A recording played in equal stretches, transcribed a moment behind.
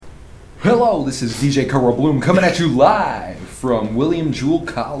Hello, this is DJ Carl Bloom coming at you live from William Jewell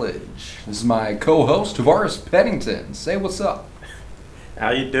College. This is my co-host, Tavares Pennington. Say what's up.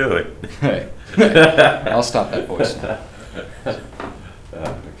 How you doing? Hey, I'll stop that voice now. Okay.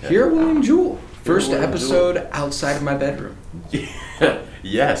 Here at William Jewell. First William episode Jewell. outside of my bedroom.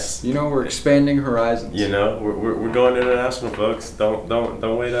 Yes. You know, we're expanding horizons. You know, we're going international, folks. Don't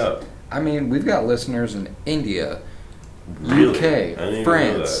wait up. I mean, we've got listeners in India, Really? I UK, didn't even know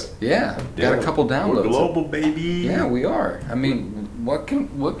France. Yeah, got a couple downloads. We're global, baby. Yeah, we are. I mean, what can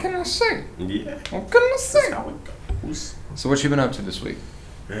I say? Yeah. What can I say? That's how it goes. So what you been up to this week?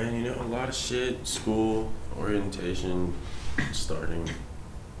 Man, you know, a lot of shit. School, orientation, starting.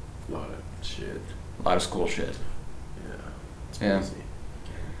 A lot of shit. A lot of school shit. Yeah. It's Yeah. busy.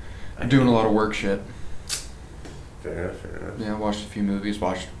 I'm doing a lot of work shit. Fair enough. Yeah, watched a few movies,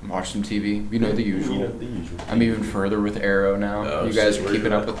 watched some TV. You know the usual. You know, the usual. I'm even further with Arrow now. Oh, You guys shit, are where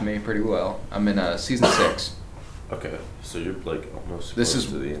keeping you up at? with me pretty well. I'm in season 6. Okay, so you're like almost This close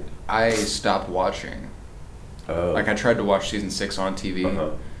is- to the end. I stopped watching. Oh. Like I tried to watch season 6 on TV, Uh-huh.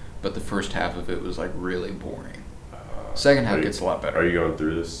 but the first half of it was like really boring. Second half gets a lot better. Are you going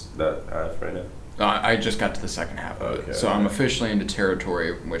through that half right now? I just got to the second half of Okay. it, so I'm officially into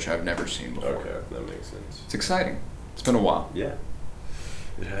territory which I've never seen before. Okay, that makes sense. It's exciting. It's been a while. Yeah,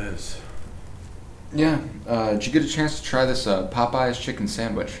 it has. Yeah. Did you get a chance to try this Popeye's chicken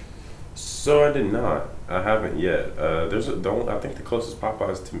sandwich? So I did not. I haven't yet. I think the closest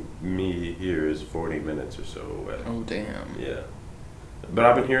Popeyes to me here is 40 minutes or so away. Oh damn. Yeah, but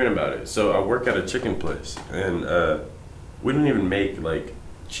I've been hearing about it. So I work at a chicken place, and we don't even make like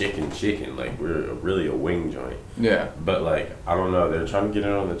chicken. Like we're really a wing joint. Yeah. But like I don't know, they're trying to get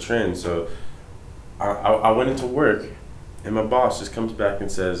it on the trend. So I went into work, and my boss just comes back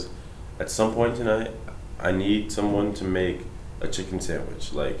and says, at some point tonight, I need someone to make a chicken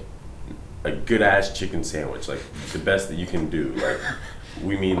sandwich, like a good ass chicken sandwich, like the best that you can do. Like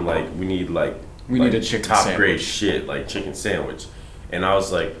we need a chicken top sandwich. grade shit, like chicken sandwich. And I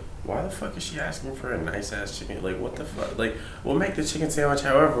was like, why the fuck is she asking for a nice ass chicken? Like, what the fuck? Like, we'll make the chicken sandwich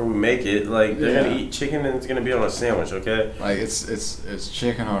however we make it. Like, they're gonna eat chicken and it's gonna be on a sandwich, okay? Like it's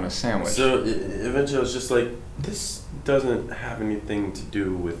chicken on a sandwich. So eventually I was just like, this doesn't have anything to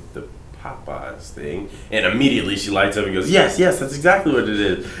do with the Popeyes thing. And immediately she lights up and goes, yes, that's exactly what it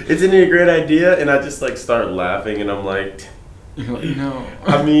is. Isn't it a great idea? And I just like start laughing and I'm like, You're like, no.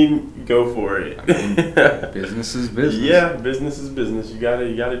 I mean, go for it. I mean, business is business. Yeah, business is business. You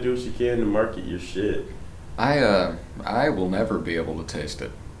gotta do what you can to market your shit. I will never be able to taste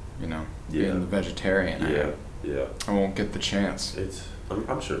it. You know, Yeah. being the vegetarian. Yeah. I won't get the chance.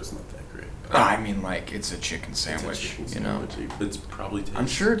 I'm sure it's not that great. I mean, like it's a chicken sandwich. It's a chicken you know, sandwich. It's probably tastes. I'm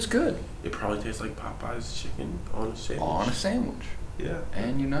sure it's good It probably tastes like Popeye's chicken on a sandwich. on a sandwich. Yeah.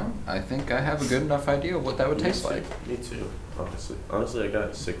 And you know, I think I have a good enough idea of what that would taste like. Me too. Honestly, I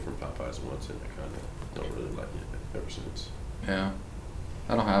got sick from Popeyes once, and I kind of don't really like it ever since. Yeah,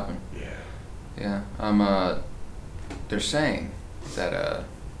 that'll happen. Yeah. Yeah. They're saying that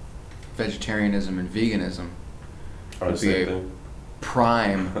vegetarianism and veganism Are would the be same a thing?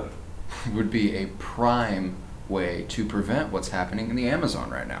 prime would be a prime way to prevent what's happening in the Amazon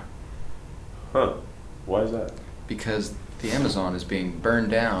right now, Huh? Why is that? because the Amazon is being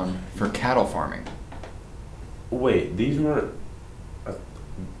burned down for cattle farming. Wait, these weren't.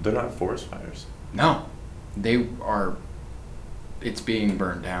 They're not forest fires. No, they are. It's being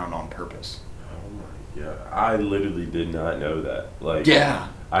burned down on purpose. Oh my god! I literally did not know that. Like. Yeah,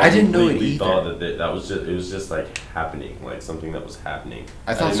 I didn't know it completely either. thought that was just, it was just like happening, like something that was happening.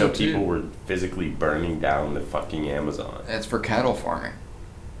 I thought didn't so know people too. were physically burning down the fucking Amazon. It's for cattle farming.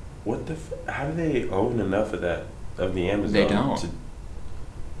 What the? How do they own enough of the Amazon? They don't.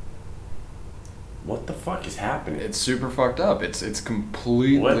 What the fuck is happening? It's super fucked up. It's What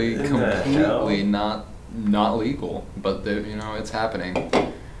completely in the hell? not legal, but you know it's happening.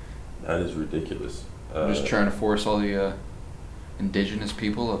 That is ridiculous. They're just trying to force all the indigenous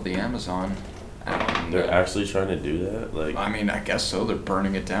people of the Amazon out. And, They're actually trying to do that. Like, I mean, I guess so. They're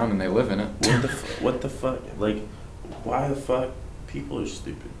burning it down and they live in it. what the fuck? Like, why the fuck? People are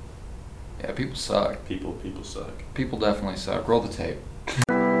stupid. Yeah, people suck. People suck. People definitely suck. Roll the tape.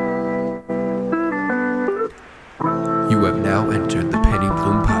 You have now entered the Penny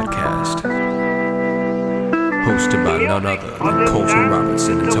Bloom Podcast, hosted by none other than Colton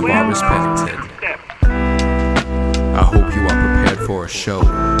Robinson and Tavares Pennington. I hope you are prepared for a show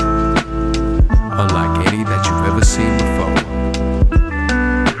unlike any that you've ever seen before.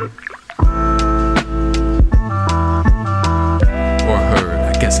 Or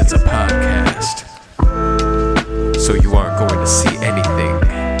heard, I guess it's a podcast. So you aren't going to see anything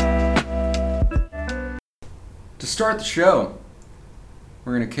start the show,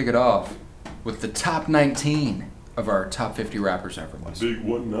 we're going to kick it off with the top 19 of our top 50 rappers ever list. Big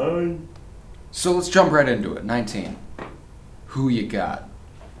 1-9. So let's jump right into it. 19. Who you got?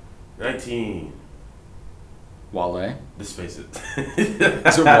 19. Wale? Let's face it.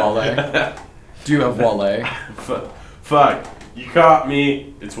 Is it Wale? Do you have Wale? Fuck. You caught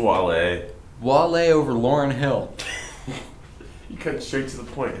me. It's Wale. Wale over Lauryn Hill. You cut straight to the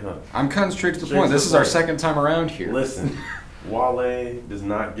point, huh? I'm cutting straight to the Straight point. to This the is our point. second time around here. Listen, Wale does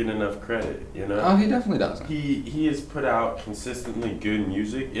not get enough credit, you know? Oh, he definitely doesn't. He has put out consistently good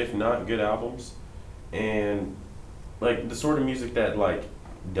music, if not good albums, and like the sort of music that like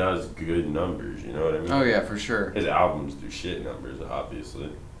does good numbers. You know what I mean? Oh yeah, for sure. His albums do shit numbers, obviously.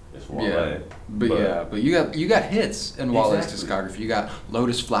 It's Wale. Yeah, but you got hits in Wale's Exactly. discography. You got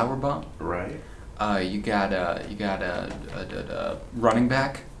Lotus Flower Bomb. Right. You got Running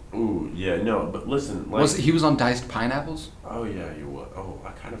Back. Ooh, yeah, no, but listen, like, He was on Diced Pineapples? oh yeah, you was. Oh,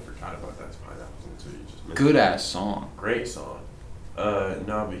 I kind of forgot about that Pineapples until you just mentioned Good it. ass song. Great song.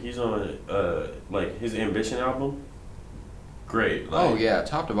 No, but he's on like his Ambition album. Great. Like, Oh yeah,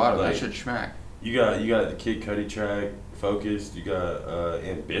 top to bottom, like- that shit schmack. You got the Kid Cudi track, Focused. You got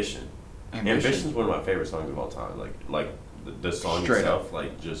Ambition. Ambition's one of my favorite songs of all time. Like the song Straight itself,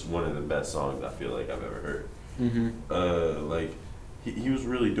 like just one of the best songs I feel like I've ever heard. Mm-hmm. Like he was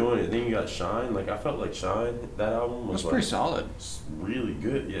really doing it. Then you got Shine. Like I felt like Shine, that album was That's like pretty solid. really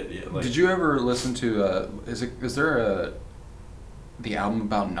good. Yeah. Like, Did you ever listen to is there the album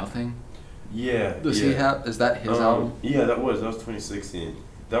about nothing? Yeah. Does he have? Is that his album? Yeah, that was 2016.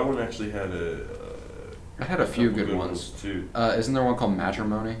 That one actually had It had a few couple good ones. too. Isn't there one called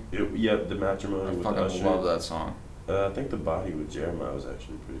Matrimony? Yep, the Matrimony I with fucking Usher. love that song. I think the Body with Jeremiah was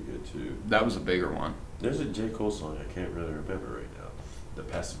actually pretty good too. That was a bigger one. There's a J. Cole song I can't really remember right now. The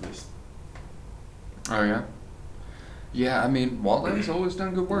Pessimist. Oh yeah. Yeah, I mean Wale's always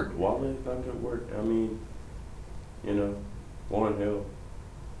done good work. Wale done good work. I mean, you know, Lauryn Hill,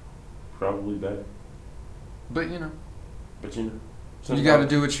 probably better. But you know, you got to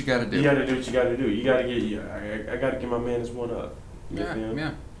do what you got to do. You got to do what you got to do. You got to get. I got to get my man his one up. You Yeah, feel me?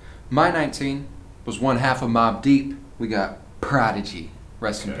 yeah. My 19 was one half of Mobb Deep. We got Prodigy.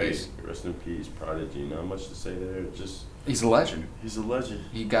 Rest in Okay, peace. Rest in peace, Prodigy. Not much to say there. Just He's a legend. he's a legend.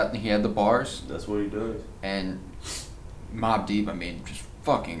 He had the bars, That's what he does. and Mobb Deep. I mean, just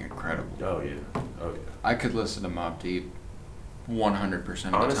fucking incredible. Oh yeah. Oh yeah. I could listen to Mobb Deep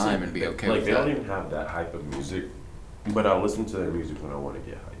 100% of the time and be okay like with they that. don't even have that hype of music, but I listen to their music when I want to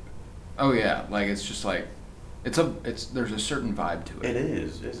get hype. Oh yeah, like it's just like there's a certain vibe to It it.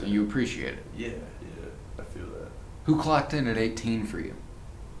 is, isn't And you appreciate it. Yeah, I feel that. Who clocked in at 18 for you?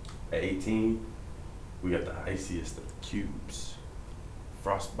 At 18, we got the iciest of cubes.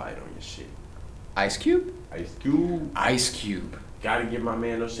 Frostbite on your shit. Ice Cube? Ice Cube. Ice Cube. Gotta give my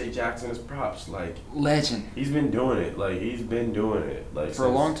man O'Shea Jackson his props. Like, Legend. he's been doing it. Like, he's been doing it. Like, For a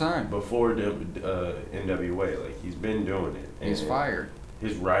since long time. Before the NWA. Like, he's been doing it. He's And fired.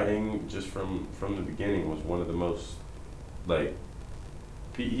 his writing, just from the beginning, was one of the most, like,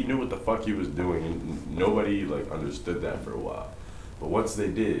 he knew what the fuck he was doing, and nobody, like, understood that for a while. But once they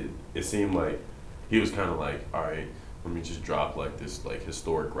did, it seemed like he was kind of like, all right, let me just drop, like, this, like,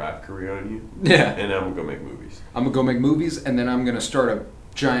 historic rap career on you. Yeah. And then I'm gonna go make movies. I'm gonna go make movies, and then I'm gonna start a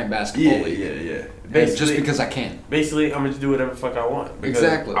giant basketball league. yeah. And just because I can. Basically, I'm gonna just do whatever the fuck I want. Because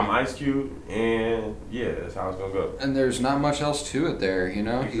Exactly. I'm Ice Cube, and yeah, that's how it's gonna go. And there's not much else to it there, you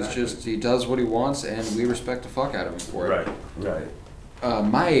know? Exactly. He does what he wants, and we respect the fuck out of him for it. Right.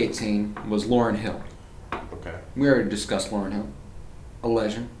 My 18 was Lauryn Hill. Okay. We already discussed Lauryn Hill. A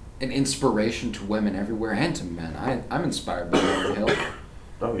legend. An inspiration to women everywhere and to men. I'm inspired by Lauryn Hill.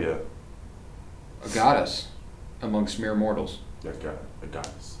 Oh yeah. A goddess amongst mere mortals. That guy, a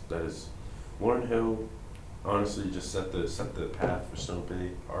goddess. That is, Lauryn Hill. Honestly, just set the path for so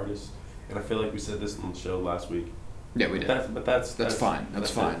many artists, and I feel like we said this on the show last week. Yeah, we did. That's fine.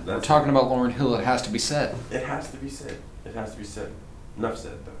 That's fine. it. We're That's talking about Lauryn Hill. It has to be said. It has to be said. It has to be said. Enough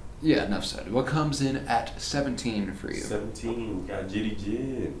said though. Yeah, enough said. What comes in at 17 for you? 17 got Jitty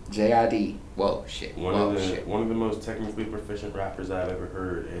Jid. JID. Whoa, shit. One Whoa, of the shit. most technically proficient rappers I've ever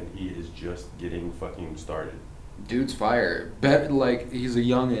heard, and he is just getting fucking started. Dude's fire. He's a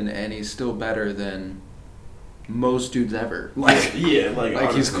youngin' and he's still better than most dudes ever. Like like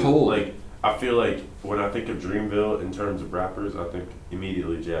he's honestly, cold. Like I feel like when I think of Dreamville in terms of rappers, I think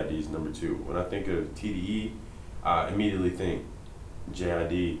immediately JID is number 2. When I think of TDE, I immediately think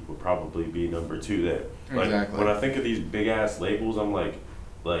JID would probably be number 2 there. Like Exactly. when I think of these big ass labels, I'm like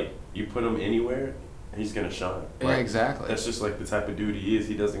you put them anywhere, he's gonna shine. Yeah, exactly. That's just like the type of dude he is.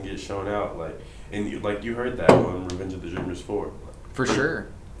 He doesn't get shown out. Like, and you heard that on Revenge of the Dreamers 4. For sure.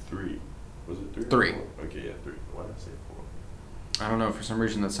 3. Was it 3? 3. Okay, yeah, 3. Why did I say 4? I don't know. For some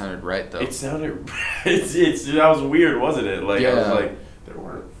reason, that sounded right though. It sounded. That was weird, wasn't it? Like I was Yeah. like, there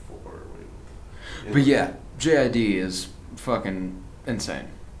weren't 4. Wait. But yeah, JID is fucking insane.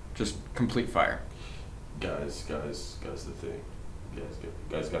 Just complete fire. Guys, the thing.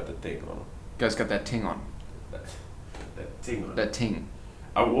 Guys got the thing on him. Guys got that ting on. That ting on him. That ting.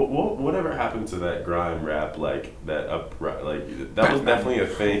 Whatever happened to that grime rap, like that like that was definitely a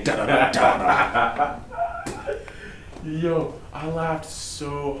thing. Yo, I laughed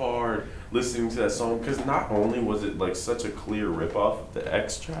so hard listening to that song because not only was it like such a clear ripoff of the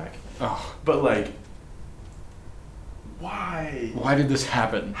X track, but like, why? Why did this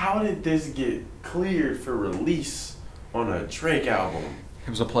happen? How did this get cleared for release on a Drake album? It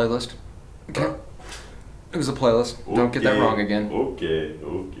was a playlist. Okay. It was a playlist. Don't get that wrong again. Okay.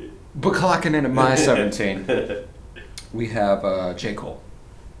 But clocking in at my 17, we have J. Cole.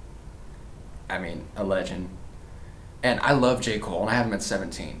 I mean, a legend. And I love J. Cole, and I have him at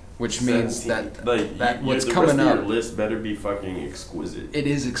 17, which means that what's the coming rest up. Of your list better be fucking exquisite. It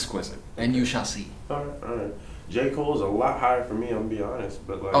is exquisite, and you shall see. All right. J. Cole is a lot higher for me. I'm gonna be honest,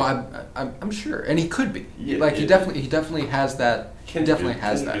 but like. Oh, I'm sure, and he could be. Yeah, like he definitely has that. Kendrick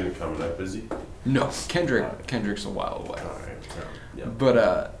isn't coming up, is he? No, Kendrick's a while away. All right. Yeah.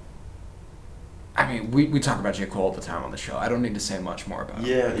 But I mean, we talk about J. Cole all the time on the show. I don't need to say much more about him.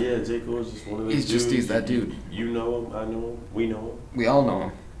 Yeah. J. Cole is just one of those dudes. He's that dude. You know him. I know him. We know him. We all know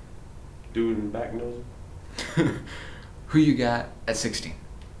him. Dude in the back knows him. Who you got at 16?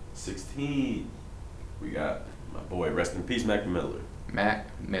 16. We got my boy, rest in peace, Mac Miller. Mac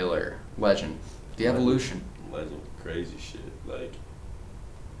Miller, legend. The Evolution. Legend. Crazy shit. Like.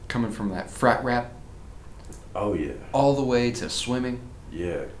 Coming from that frat rap. Oh yeah. All the way to swimming.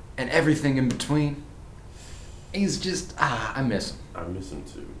 Yeah. And everything in between. He's just I miss him. I miss him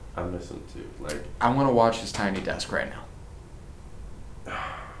too. Like. I want to watch his tiny desk right now.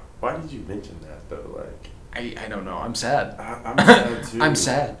 Why did you mention that though? Like. I don't know. I'm sad. I'm sad too. I'm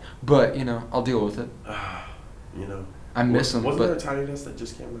sad, but I'll deal with it. I miss him. Wasn't but there a Tiny Desk that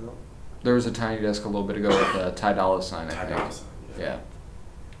just came out? There was a Tiny Desk a little bit ago with Ty Dolla $ign, I Ty think. Dolla $ign, Yeah.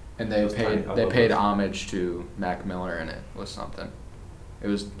 And they paid homage to Mac Miller, and it was something. It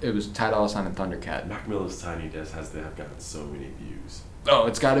was Ty Dolla $ign and Thundercat. Mac Miller's Tiny Desk have gotten so many views. Oh,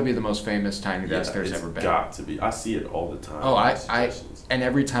 it's got to be the most famous Tiny Desk there's ever been. It's got to be. I see it all the time. Oh, and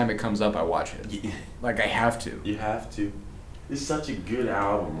every time it comes up, I watch it. Yeah. Like I have to. You have to. It's such a good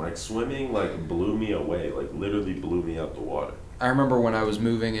album. Like Swimming, like blew me away. Like literally blew me out the water. I remember when I was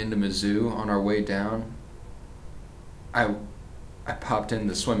moving into Mizzou on our way down. I popped in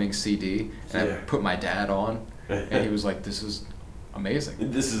the Swimming CD and I put my dad on, and he was like, "This is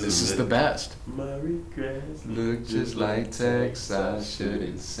amazing. This is the best." My regrets look just like texts I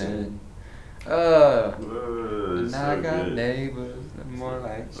shouldn't send. And I got good. neighbors that more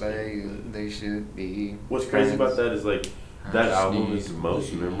like they should be. What's crazy friends. about that is like that album is the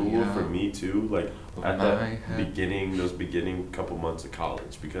most memorable for me too. Like at those beginning couple months of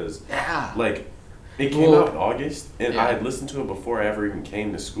college because like it came out in August and I had listened to it before I ever even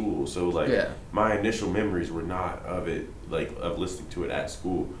came to school. So like my initial memories were not of it like of listening to it at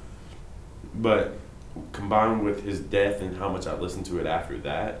school, but combined with his death and how much I listened to it after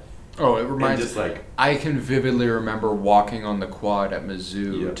that. Oh, it reminds just like I can vividly remember walking on the quad at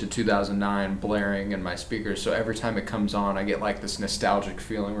Mizzou to 2009, blaring in my speakers. So every time it comes on, I get like this nostalgic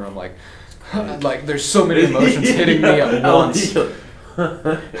feeling where I'm like, like there's so many emotions hitting me at once.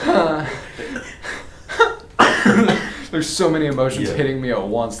 There's so many emotions hitting me at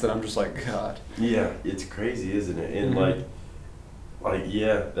once that I'm just like, God. Yeah, it's crazy, isn't it? And that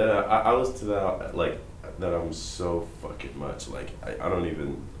I listen to that like that album so fucking much. Like I don't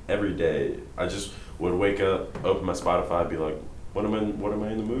even. Every day, I just would wake up, open my Spotify, be like, "What am I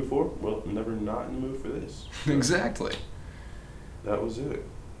in the mood for?" Well, I'm never not in the mood for this. So exactly. That was it.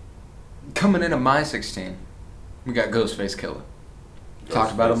 Coming in at my 16, we got Ghostface Killah.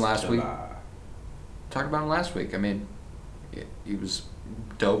 Talked about him last week. I mean, he was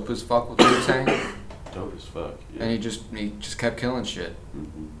dope as fuck with Wu-Tang. Dope as fuck. Yeah. And he just kept killing shit.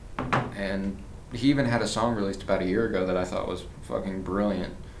 Mm-hmm. And he even had a song released about a year ago that I thought was fucking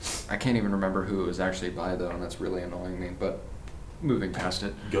brilliant. I can't even remember who it was actually by though, and that's really annoying me. But moving past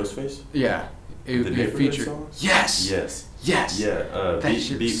it. Ghostface? Yeah. The It Neighborhood featured. song? Yes. Yes. Yes. Yeah. That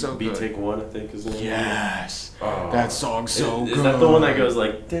shit was so Beat good. Take One, I think is the name. Yes. Oh. That song's so good. Is that the one that goes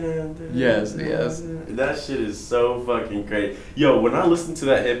like? Yes, yes. That shit is so fucking great. Yo, when I listened to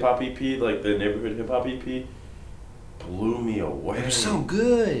that hip hop EP, like the Neighborhood hip hop EP, blew me away. They're so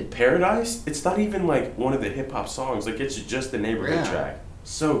good. Paradise, it's not even like one of the hip hop songs. Like it's just the Neighborhood Yeah. track.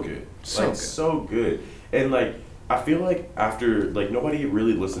 So good. So like good. so good. And like I feel like after like nobody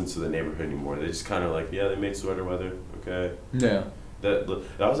really listens to the Neighborhood anymore. They just kind of like, yeah, they made Sweater Weather. Okay. Yeah. That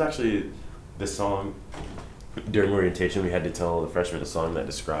was actually the song during orientation. We had to tell the freshmen a song that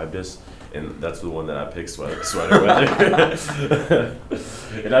described us, and that's the one that I picked, Sweater Weather.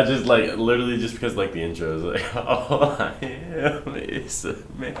 And I just like literally just because like the intro is like, all I am is a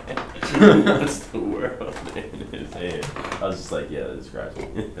man. What's the world in his hand? I was just like, yeah, that describes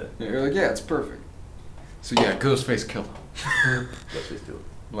me. You're like, yeah, it's perfect. So yeah, Ghostface killed him. Let's just do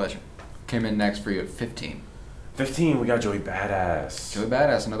it. Legend. Came in next for you at 15. 15, we got Joey Badass. Joey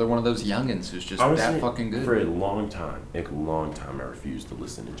Badass, another one of those youngins who's just Honestly, that fucking good. For a long time, I refused to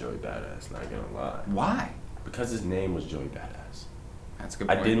listen to Joey Badass, not gonna lie. Why? Because his name was Joey Badass. That's a good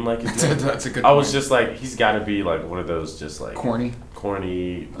I point. didn't like his name. That's a good I point. was just like, he's gotta be like one of those just like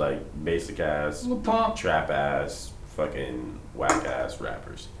corny, like basic ass, little pump. trap ass, fucking whack ass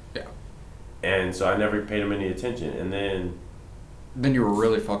rappers. Yeah. And so I never paid him any attention. And then You were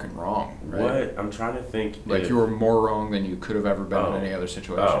really fucking wrong, right? what? I'm trying to think. Like if- you were more wrong than you could have ever been in any other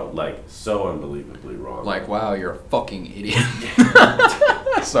situation. Oh, like so unbelievably wrong. Like, wow, you're a fucking idiot.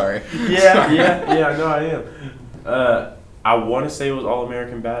 Sorry. Yeah, no, I am. I want to say it was All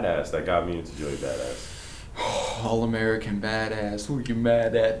American Badass that got me into Joey Badass. All American Badass. Who you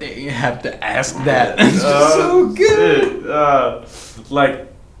mad at? They didn't have to ask that. It's just so good. Like,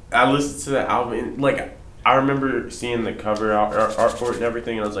 I listened to the album, and, like, I remember seeing the cover art for it and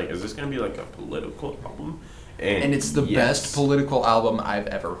everything, and I was like, is this going to be, like, a political album? And it's the best political album I've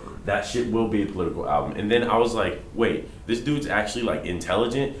ever heard. That shit will be a political album. And then I was like, wait, this dude's actually, like,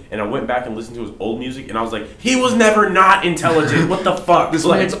 intelligent? And I went back and listened to his old music, and I was like, he was never not intelligent. What the fuck? This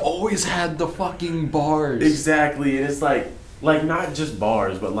like, man's always had the fucking bars. Exactly, and it's like not just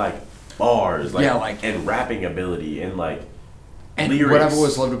bars, but like bars, like, Yeah, like- and rapping ability, and like And lyrics. what I've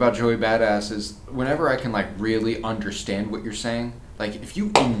always loved about Joey Badass is whenever I can like really understand what you're saying, like if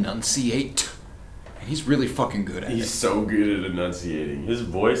you enunciate, and he's really fucking good at He's it. so good at enunciating. His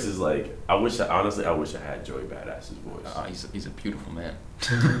voice is like, I wish I had Joey Badass's voice. He's a beautiful man.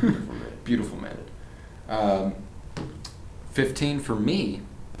 Beautiful man. Beautiful man. 15 for me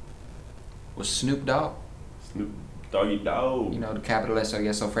was Snoop Dogg. Snoop Doggy Dogg. You know, the capital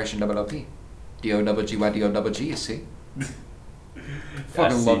S-O-S-O fresh and double O-P. D-O-double-G-Y-D-O-double-G, you see?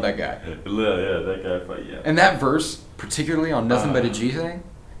 Fucking love that guy. Yeah, that guy, yeah. And that verse, particularly on Nothing But a G Thing,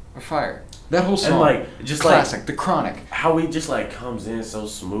 fire. That whole song, like, just classic, like- The Chronic. How he just like comes in so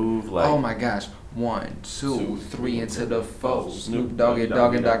smooth, like. Oh my gosh. 1, 2, 2, 3 into the 4. Snoop Snoop Doggy Doggy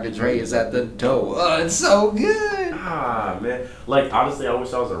Dogg and Dr. Dre is at the door. Oh, it's so good. Ah, man. Like, honestly, I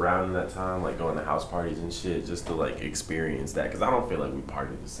wish I was around in that time, like, going to house parties and shit, just to, like, experience that. Because I don't feel like we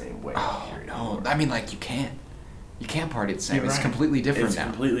partied the same way. Oh, here no. anymore. I mean, like, you can't. You can't party the same. You're It's right. completely different It's now.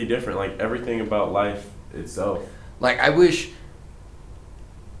 completely different. Like, everything about life itself. Like, I wish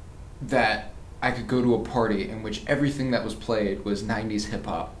that I could go to a party in which everything that was played was 90s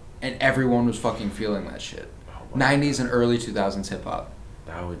hip-hop. And everyone was fucking feeling that shit. Oh my 90s and early 2000s hip-hop.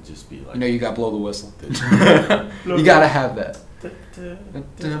 That would just be like. You know, you gotta blow the whistle. Blow You gotta have that.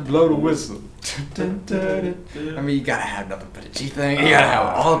 the- Blow the whistle. I mean, you gotta have Nothing But a G Thing. You gotta have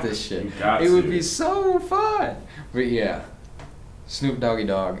all this shit. You got It would to. be so fun. But yeah, Snoop Doggy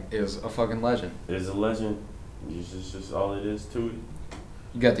Dogg is a fucking legend. It's a legend. It's just all it is to it.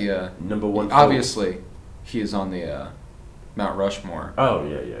 You got the Number one. folk. obviously, he is on the Mount Rushmore Oh,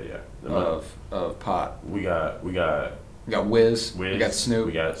 yeah. of pot. We got We got Wiz. Wiz. We got Snoop.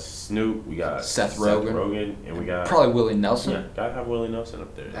 We got Snoop. We got Seth Rogen. And we got. Probably Willie Nelson. Yeah, gotta have Willie Nelson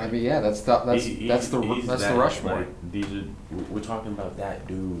up there. I mean, yeah, that's the He's that, Rushmore. Like, we're talking about that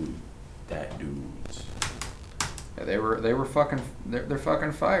dude. That dudes. Yeah, they were fucking they're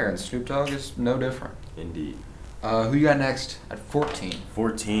fucking fire, and Snoop Dogg is no different. Indeed. Who you got next at 14?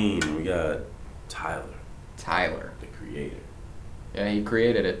 14. We got Tyler, Tyler. the creator. Yeah, he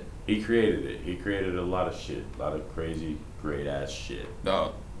created it. He created it. He created a lot of shit. A lot of crazy, great ass shit.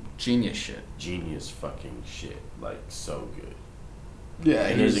 Oh, genius shit. Genius fucking shit. Like, so good. Yeah,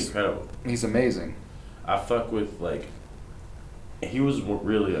 And he's incredible. he's amazing. I fuck with, like, he was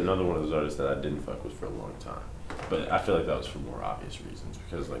really another one of those artists that I didn't fuck with for a long time. but I feel like that was for more obvious reasons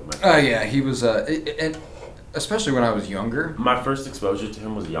because like Oh yeah, he was and especially when I was younger. my first exposure to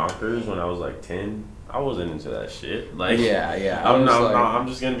him was Yonkers when I was like 10. I wasn't into that shit. Like Yeah. I'm I was not. like- I'm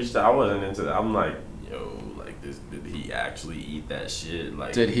just gonna be. I wasn't into that. I'm like, yo, like this. Did he actually eat that shit?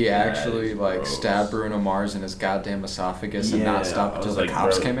 Like, Did he that actually is like gross. stab Bruno Mars in his goddamn esophagus and not stop I until was the like,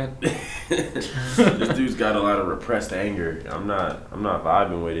 cops bro, came in? This dude's got a lot of repressed anger. I'm not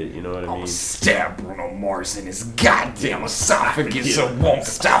vibing with it. You know what I mean? Stab Bruno Mars in his goddamn esophagus and won't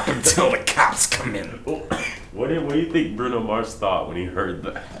stop until the cops come in. What do you think Bruno Mars thought when he heard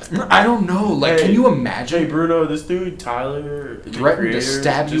that? I don't know. Like, Hey, can you Hey imagine? Bruno, this dude Tyler the Threatened to creator,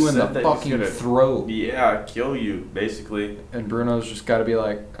 stab you just in the said that he's fucking gonna- throat. Yeah, kill you, basically. And Bruno's just got to be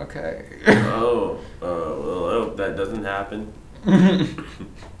like, okay. Well, I hope that doesn't happen.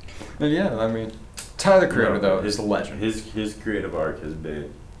 And yeah, I mean, Tyler the Creator No, though is a legend. His creative arc has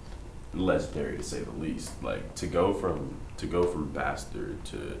been legendary to say the least. Like to go from Bastard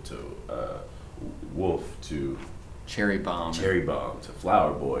to Wolf to Cherry Bomb. Cherry Bomb to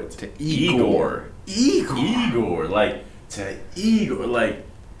Flower Boy to To Igor. Igor, like to Igor, like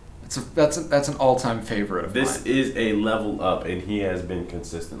That's an all-time favorite of this mine. is a level up, and he has been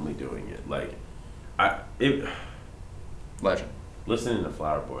consistently doing it. Like Legend. listening to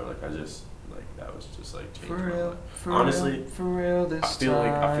Flower Boy, like I just like that was just like changed For my real, life. for Honestly, real, for real this I feel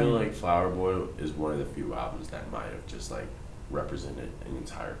time. like Flower Boy is one of the few albums that might have just like represented an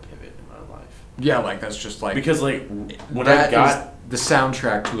entire pivot in my life. Yeah, like that's just like Because like when that I got is the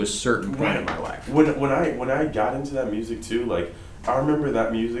soundtrack to a certain point in my Right. life. when I got into that music too, like I remember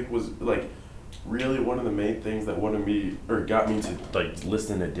that music was like really one of the main things that wanted me or got me to like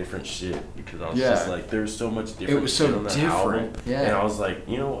listen to different shit because I was just Yeah. like there's so much different was so shit on that different, album. yeah. And I was like,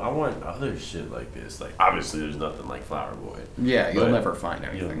 you know, I want other shit like this. Like obviously there's nothing like Flower Boy. Yeah, you'll But- never find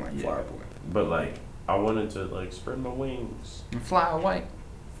anything Yeah, like yeah. Flower Boy. But like I wanted to like spread my wings. Fly away,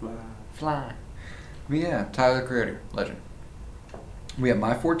 Fly. fly. But yeah, Tyler the Creator, legend. We have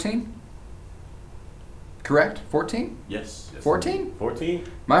my 14. Correct? 14? Yes. 14? 14?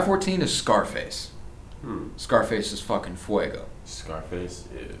 My 14 is Scarface. Hmm. Scarface is fucking fuego. Scarface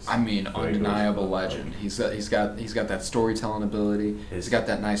is. I mean, Fuego. undeniable legend. He's got that storytelling ability. He's His- got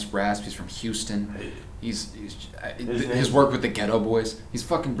that nice rasp. He's from Houston. His His name- work with the Ghetto Boys. He's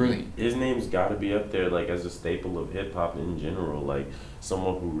fucking brilliant. His name's got to be up there, like as a staple of hip hop in general. Like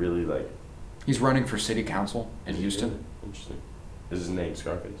someone who really like. He's running for city council in Houston. Yeah, interesting. Is his name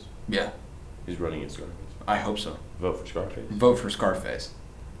Scarface? Yeah, He's running in Scarface. I hope so. Vote for Scarface. Vote for Scarface.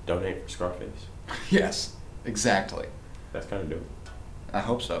 Donate for Scarface. Yes, exactly. That's kind of dope. I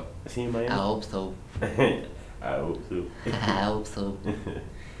hope so. Is he in Miami? hope so. I hope so. I hope so.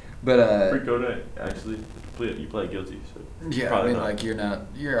 But Free Kodak, actually, you play guilty. So yeah, I probably mean, not. like you're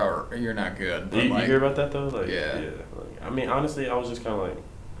not good. But You like, hear about that though? Like, Yeah. Like, I mean, honestly, I was just kind of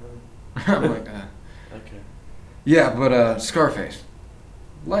like, I'm like, okay, yeah, but Scarface,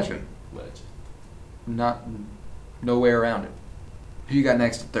 legend. legend. No way around it. Who you got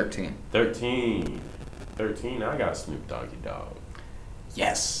next at 13? 13. I got Snoop Doggy Dogg.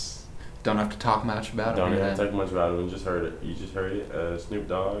 Yes. Don't have to talk much about it. Don't even yeah. have to talk much about it. Just heard it. You just heard it. Snoop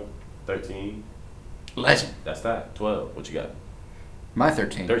Dogg, 13. Legend. That's that. 12. What you got? My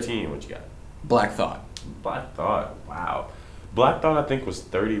 13. 13. What you got? Black Thought. Black Thought. Wow. Black Thought I think was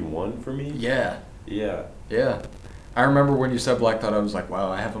 31 for me. Yeah. Yeah. Yeah. I remember when you said Black Thought, I was like, wow,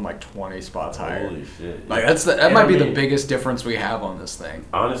 I have him like 20 spots higher. Holy shit. Like that And might I be the mean, biggest difference we have on this thing.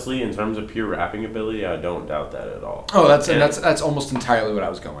 Honestly, in terms of pure rapping ability, I don't doubt that at all. Oh, that's And- that's almost entirely what I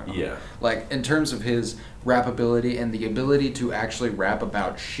was going on. Yeah. Like in terms of his rap ability and the ability to actually rap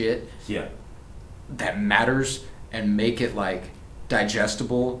about shit Yeah. that matters and make it like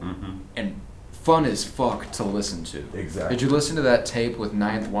digestible Mm-hmm. and fun as fuck to listen to. Exactly. Did you listen to that tape with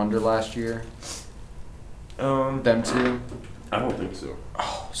Ninth Wonder last year? Them two? I don't think so.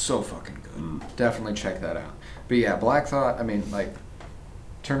 Oh, so fucking good. Mm. Definitely check that out. But yeah, Black Thought, I mean, like, in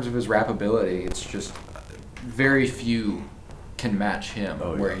terms of his rap ability, it's just very few can match him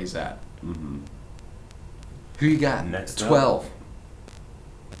Oh, where yeah. he's at. Mm-hmm. Who you got? Next up. 12.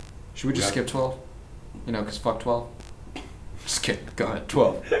 Should we just Yeah. skip 12? You know, because fuck 12. Just kidding. Go ahead.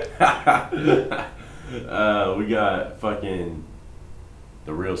 12. We got fucking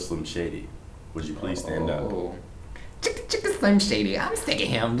the real Slim Shady. Would you please stand up? Oh. Chicka Slim Shady. I'm sick of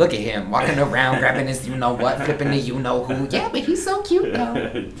him. Look at him. Walking around, grabbing his you know what, flipping the you know who. Yeah, but he's so cute though.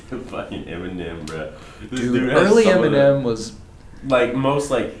 Fucking Eminem, bro. This Dude, has early some of the- Eminem was. like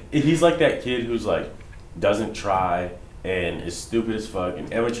most like he's like that kid who's like doesn't try and is stupid as fuck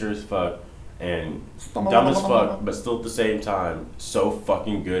and amateur as fuck and dumb as fuck, but still at the same time so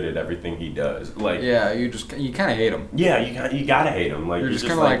fucking good at everything he does. Like, yeah, you kind of hate him. Yeah, you gotta hate him. Like, you're just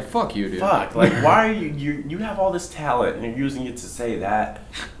kind of like, fuck you, dude. Fuck, like, why are you have all this talent and you're using it to say that,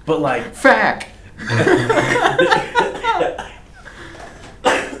 but like, fact.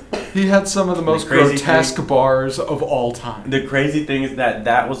 He had some of the most grotesque bars of all time. The crazy thing is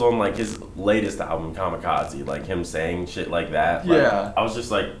that was on like his latest album, Kamikaze, like him saying shit like that. Like, yeah. I was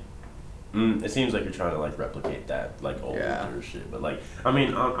just like, it seems like you're trying to like replicate that like older shit. But like, I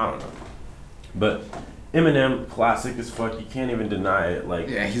mean, I don't know. But Eminem, classic as fuck. You can't even deny it. Like,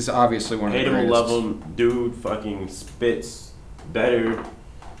 yeah, he's obviously one of the greatest. Hate him, love him, dude. Fucking spits better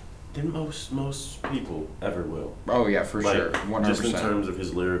than most people ever will. Oh yeah, for like, sure, 100%. Just in terms of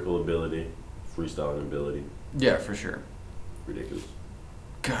his lyrical ability, freestyling ability. Yeah, for sure. Ridiculous.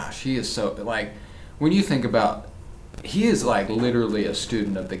 Gosh, he is so like, when you think about, he is like literally a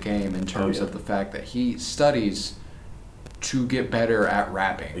student of the game in terms of the fact that he studies to get better at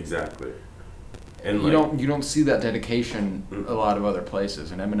rapping. Exactly. And you don't see that dedication a lot of other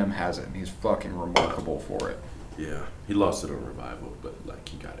places, and Eminem has it, and he's fucking remarkable for it. Yeah, he lost it on Revival, but like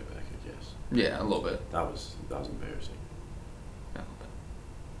he got it back, I guess. Yeah, a little bit. That was embarrassing. Yeah, a little bit.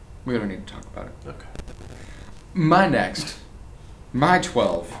 We don't need to talk about it. Okay. My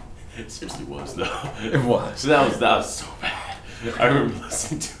 12. It seriously was though. It was. That was so bad. I remember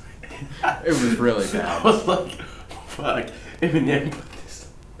listening to it. It was really bad. I was like, fuck, Eminem put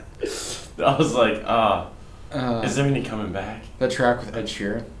this. I was like, is Eminem coming back? That track with Ed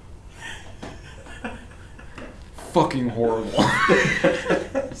Sheeran. Fucking horrible.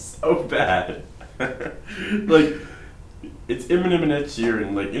 So bad. Like, it's Eminem and Ed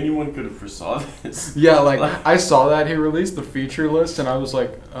Sheeran. Like, anyone could have foresaw this. Yeah, like I saw that he released the feature list, and I was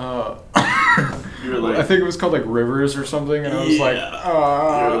like, you were like, I think it was called like Rivers or something, and I was like, you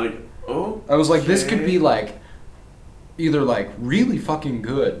were like, oh. I was like, this could be like either like really fucking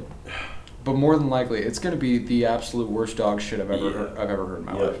good, but more than likely it's gonna be the absolute worst dog shit I've ever heard in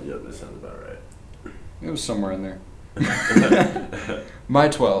my life. Yep, that sounds about right. It was somewhere in there. My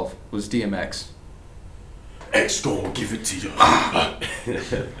 12 was DMX. X gon' give it to you.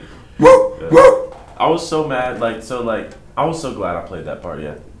 Woo! Woo! I was so mad, I was so glad I played that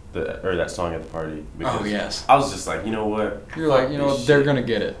party that song at the party. Because oh yes. I was just like, you know what? You're like, you know what? They're gonna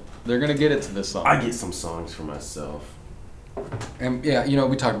get it. They're gonna get it to this song. I get some songs for myself. And yeah, you know,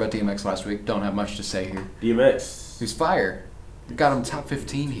 we talked about DMX last week. Don't have much to say here. DMX. He's fire. Got him top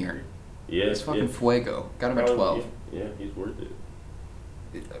 15 here. Yeah. He's fucking fuego. Got him at 12. Yeah, he's worth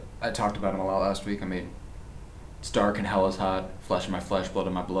it. I talked about him a lot last week. I mean, it's dark and hell is hot. Flesh of my flesh, blood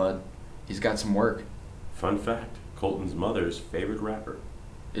of my blood. He's got some work. Fun fact: Colton's mother's favorite rapper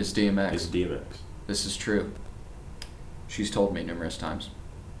is DMX. Is DMX. This is true. She's told me numerous times.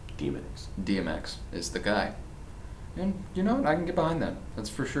 DMX is the guy. And you know what? I can get behind that. That's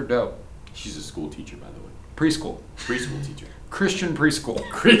for sure dope. She's a school teacher, by the way. Preschool teacher. Christian preschool.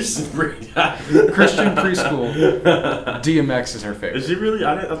 Christian preschool. DMX is her favorite. Is she really?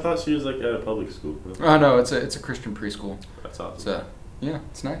 I thought she was like at a public school. Oh no, it's a Christian preschool. That's awesome. So yeah,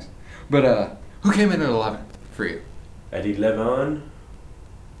 it's nice. But who came in at 11 for you? At 11,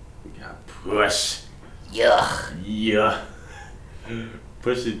 we got Push. Yeah.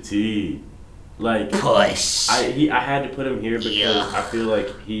 Pusha T. Like Push. I had to put him here because I feel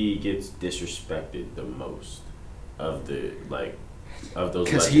like he gets disrespected the most of those.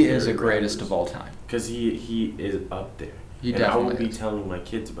 Because he is the greatest of all time. Because he is up there. He and definitely I will be is. telling my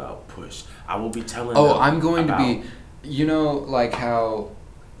kids about Push. I will be telling. Oh, them I'm going about, to be. You know, like how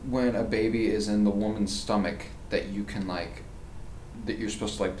when a baby is in the woman's stomach, that you can like. That you're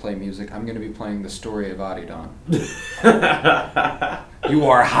supposed to like play music. I'm going to be playing the story of Adidon. You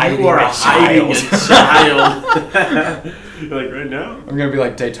are hiding a child. You're like right now. I'm going to be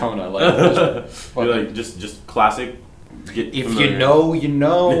like Daytona, like. You're like just classic. Get if familiar. you know, you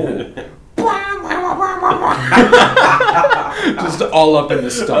know. Just all up in the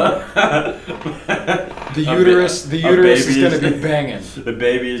stomach. The uterus is going to be banging. The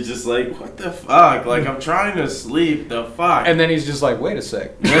baby is just like, what the fuck? Like, I'm trying to sleep. The fuck? And then he's just like, wait a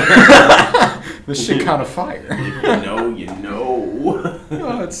sec. This shit kind of fire. If you know, you know.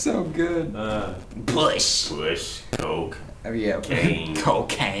 Oh, it's so good. Push, coke. Oh, yeah. Cocaine,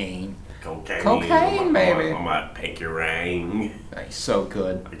 Cocaine, baby. On my pinky ring. He's so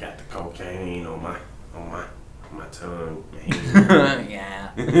good. I got the cocaine on my tongue.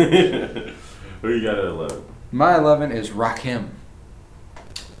 Yeah. Who you got at 11? My 11 is Rakim.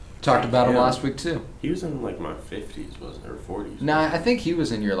 Talked about him last week too. He was in like my 50s, wasn't it, or 40s? Nah, I think he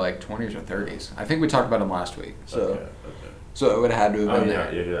was in your like 20s or 30s. I think we talked about him last week. So, So it would have had to have been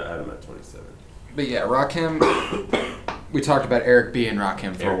yeah, there. yeah, I had him at 27. But yeah, Rakim. We talked about Eric B and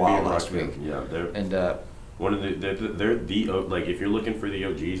Rakim for a while last week. Yeah, they're And one of they're the like if you're looking for the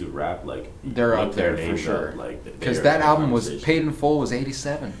OGs of rap, like they're look up there their for names sure. up, like because they're that in album was conversation. Paid in Full was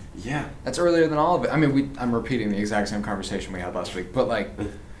 87. Yeah, That's earlier than all of it. I mean, I'm repeating the exact same conversation we had last week, but like,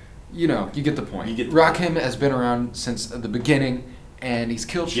 you know, you get the point. You get the Rakim has been around since the beginning, and he's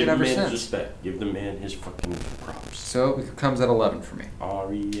killed shit give the ever man his since. respect. Give the man his fucking props. So it comes at 11 for me.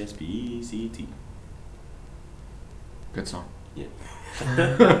 RESPECT. Good song. Yeah.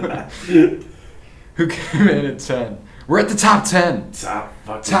 Who came in at 10? We're at the top 10. Top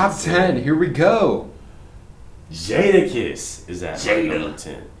 10. Here we go. Jadakiss is at my number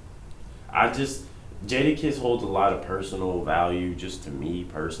 10. Jadakiss holds a lot of personal value just to me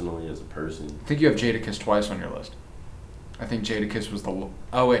personally as a person. I think you have Jadakiss twice on your list. I think Jadakiss was the.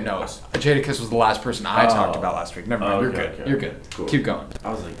 Oh wait, no. Jadakiss was the last person I talked about last week. Never mind. You're good. Okay. You're good. Cool. Keep going.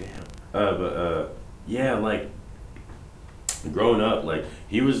 I was like, damn. Yeah, like growing up, like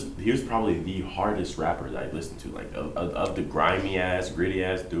he was probably the hardest rapper that I listened to. Like of the grimy ass, gritty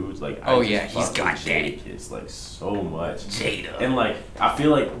ass dudes. Like Oh, I just yeah, he's fucked got with that. Jadakiss like so much. Jada. And like I feel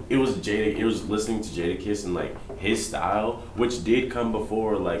like it was listening to Jadakiss and like his style, which did come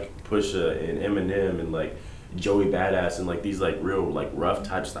before like Pusha and Eminem and like Joey Badass and like these like real like rough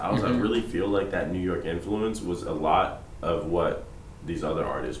type styles. I really feel like that New York influence was a lot of what these other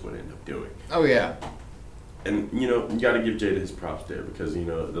artists would end up doing. Oh yeah. And you know, you got to give Jada his props there because you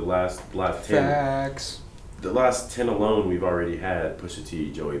know the last 10 Facts. the last 10 alone we've already had Pusha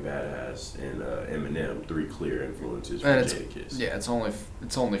T, Joey Badass, and Eminem, 3 clear influences for And it's, Jadakiss. yeah,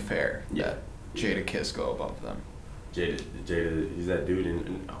 it's only fair Yeah. that Jadakiss go above them. Jada, he's that dude,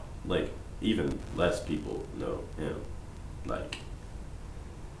 and like even less people know him. Like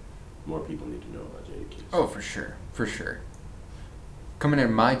more people need to know about Jadakiss. Oh, for sure, for sure. Coming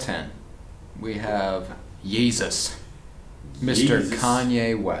in my 10, we have Yeezus, Mr. Yeezus.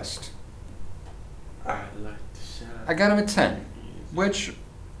 Kanye West. I like to shout. I got him at 10, which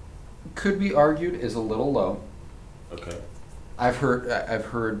could be argued is a little low. Okay. I've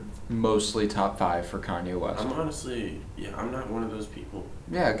heard mostly top 5 for Kanye West. I'm honestly, I'm not one of those people.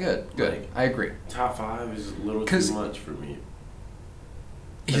 Yeah, good. Like, I agree. Top 5 is a little 'Cause too much for me.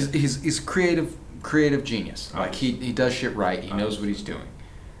 He's creative genius. Like he does shit right. He knows what he's doing.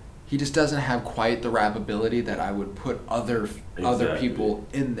 He just doesn't have quite the rap ability that I would put other people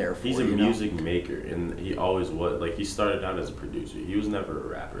in there for. He's a you know? music maker, and he always was. Like he started out as a producer. He was never a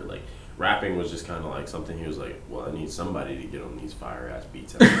rapper. Like rapping was just kind of like something he was like, well, I need somebody to get on these fire ass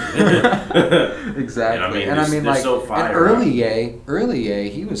beats. Exactly. And I mean, like, so fire, and early Ye,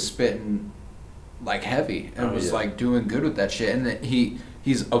 he was spitting like heavy and was like doing good with that shit. And that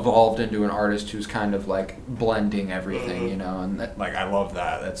he's evolved into an artist who's kind of like blending everything, you know. And that, like I love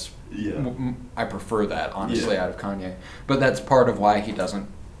that. That's I prefer that honestly out of Kanye. But that's part of why he doesn't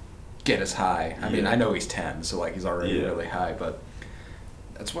get as high. I mean, I know he's 10, so like he's already really high, but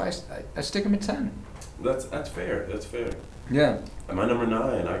that's why I stick him at 10. That's fair. That's fair. Yeah. At my number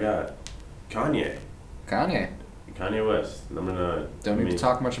 9, I got Kanye West, number 9. Don't need to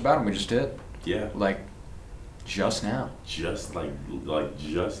talk much about him. We just did. Yeah. Like, just now. Just like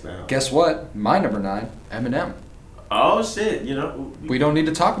just now. Guess what? My number 9, Eminem. Oh shit! You know We don't need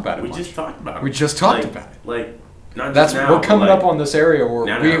to talk about it We much. just talked about it. We just talked about it. Like, not That's just now, we're coming but, like, up on this area where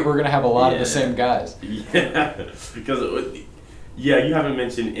now. we're going to have a lot of the Yeah. same guys. Yeah, because you haven't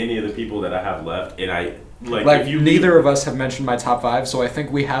mentioned any of the people that I have left, and I like Like if you neither of us have mentioned my top 5, so I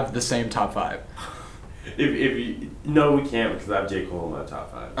think we have the same top 5. If you no, we can't because I have J. Cole in my top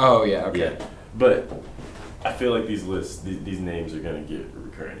 5. Oh yeah, okay. Yeah, but I feel like these lists, these names are gonna get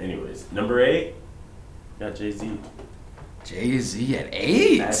recurrent. Anyways, number 8, got Jay-Z. Jay-Z at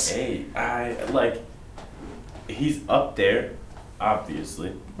 8. At 8, I like. He's up there,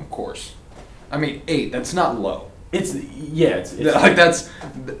 obviously. Of course. I mean 8. That's not low. It's Like that's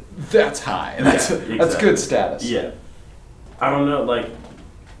high. That's exactly. good status. Yeah. I don't know, like,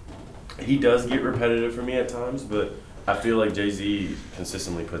 he does get repetitive for me at times, but I feel like Jay-Z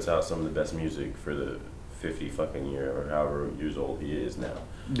consistently puts out some of the best music for the 50 fucking year or however years old he is now.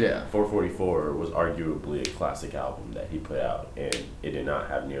 Yeah. 444 was arguably a classic album that he put out, and it did not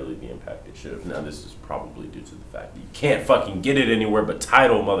have nearly the impact it should have. Now, this is probably due to the fact that you can't fucking get it anywhere but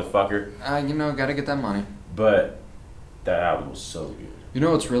Tidal, motherfucker. Gotta get that money. But that album was so good. You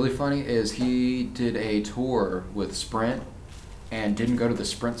know what's really funny is he did a tour with Sprint and didn't go to the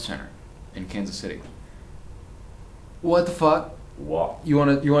Sprint Center in Kansas City. What the fuck? Wow. You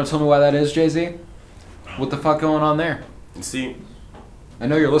wanna tell me why that is, Jay-Z? What the fuck going on there? And see, I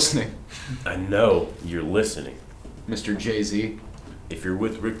know you're listening. I know you're listening. Mr. Jay-Z. If you're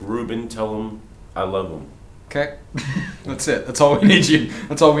with Rick Rubin, tell him I love him. Okay, that's it. That's all we need you.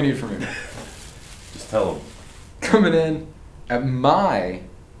 That's all we need from you. Just tell him. Coming in at my,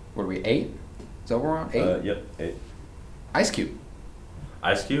 what are we, 8? Is that what we're on? 8? Yep, 8. Ice Cube.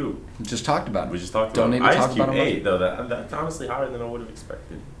 Ice Cube. We just talked about him. We just talked Don't about need to Ice talk Cube about him. 8, though. That's honestly higher than I would have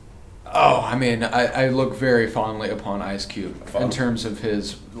expected. Oh, I mean, I look very fondly upon Ice Cube in terms of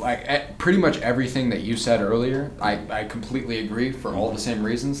his, like, pretty much everything that you said earlier. I completely agree for all the same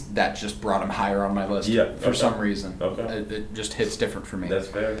reasons. That just brought him higher on my list for some reason. Okay. It just hits different for me. That's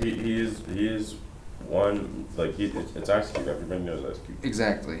fair. He is one, like, it's Ice Cube. Everybody knows Ice Cube.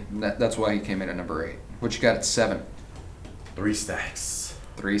 Exactly. That's why he came in at number 8. What you got at 7? 3 Stacks.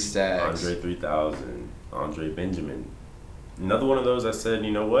 3 Stacks. Andre 3000. Andre Benjamin. Another one of those I said,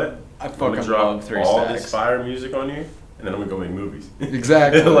 you know what? I I'm gonna fucking drop love 3 all Stacks. this fire music on you, and then I'm gonna go make movies.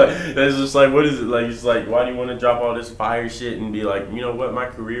 Exactly. Like, that's just like, what is it? Like, it's like, why do you want to drop all this fire shit and be like, you know what? My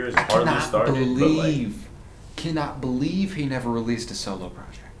career is hardly started, cannot believe he never released a solo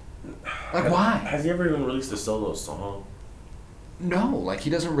project. Like, why? Has he ever even released a solo song? No, like, he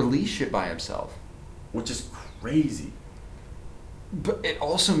doesn't release shit by himself. Which is crazy. But it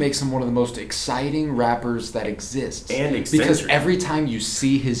also makes him one of the most exciting rappers that exists. And because eccentric. every time you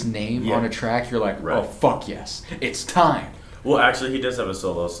see his name on a track, you're like, Right. oh, fuck yes. It's time. Well, actually, he does have a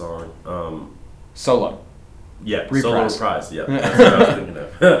solo song. Solo. Yeah, Reprise. solo reprise. Yeah, that's what I was thinking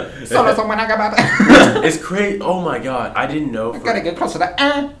of. Solo song when I got about that. It's crazy. Oh my god, I didn't know. I gotta get close to that.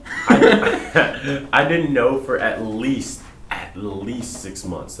 I didn't know for at least 6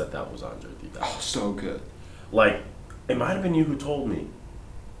 months that was Andre 3000. Oh, so good. Like, it might have been you who told me.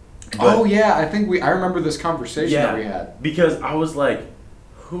 Oh yeah, I remember this conversation that we had. Because I was like,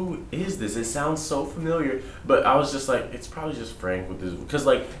 who is this? It sounds so familiar. But I was just like, it's probably just Frank with his, because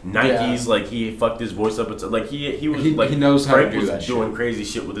like Nike's like he fucked his voice up. It's like he was like he knows how Frank to do was that doing shit. crazy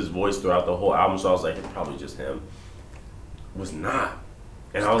shit with his voice throughout the whole album. So I was like, it's probably just him. Was not.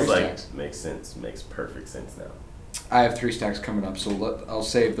 And It's I was 3 like, Stacks. makes sense. Makes perfect sense now. I have 3 Stacks coming up, so I'll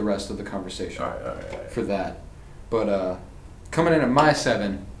save the rest of the conversation All right. for that. But coming in at my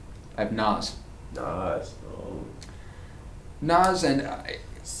 7, I have Nas. Nas. Oh, Nas, and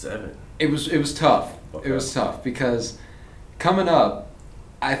 7. it was tough. Okay. It was tough because coming up,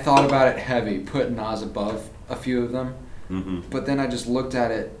 I thought about it heavy, putting Nas above a few of them. Mm-hmm. But then I just looked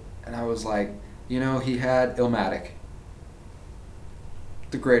at it and I was like, you know, he had Illmatic,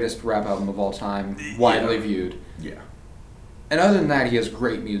 the greatest rap album of all time, widely viewed. Yeah. And other than that, he has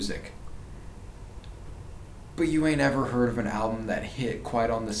great music. But you ain't ever heard of an album that hit quite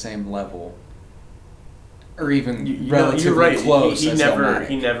on the same level, or even relatively you're right. close. He as never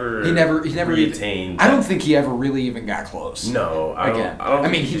Illmatic. retained. I don't think he ever really even got close. No, I don't. I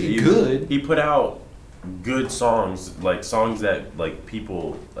mean, he did good. He put out good songs, like songs that like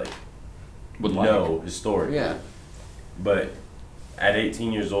people like Would know historically. Yeah. But at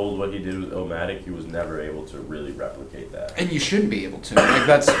 18 years old, what he did with Illmatic, he was never able to really replicate that. And you shouldn't be able to. Like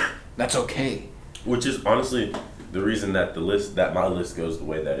that's okay. Which is honestly the reason that my list goes the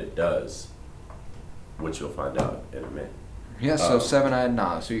way that it does, which you'll find out in a minute. Yeah. So 7, I had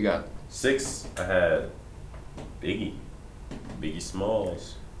Nas. Who you got? 6, I had Biggie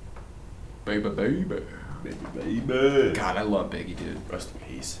Smalls. Baby. Baby. God, I love Biggie, dude. Rest in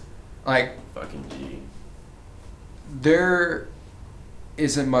peace. Like, Fucking G. there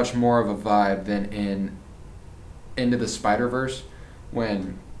isn't much more of a vibe than in Into the Spider-Verse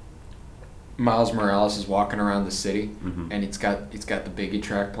when Miles Morales is walking around the city and it's got the Biggie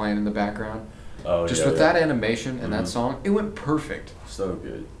track playing in the background. Oh, Just with that animation and that song, it went perfect. So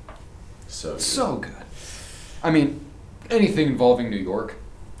good. So good. So good. I mean, anything involving New York,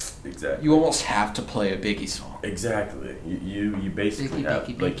 Exactly. you almost have to play a Biggie song. Exactly. You basically have,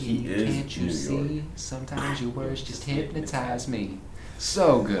 like, he is can't you New see? York. Sometimes your words just hypnotize me.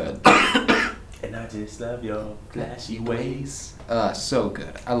 So good. And I just love your flashy ways. So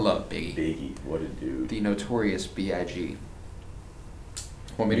good. I love Biggie. Biggie, what a dude. The Notorious B.I.G.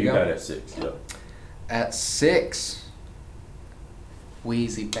 Want me to You go? got at 6, yep. At 6,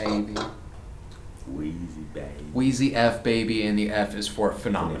 Wheezy Baby. Wheezy baby. Wheezy F Baby, and the F is for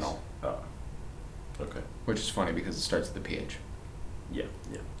phenomenal. Oh. Okay. Which is funny because it starts with the PH. Yeah,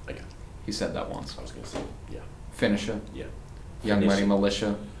 I got it. He said that once. I was gonna say, yeah. Finisher. Yeah. Young Finisher. Money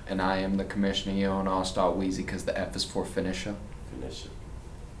Militia. And I am the commissioner, you own all star Wheezy because the F is for finisher. Finish it.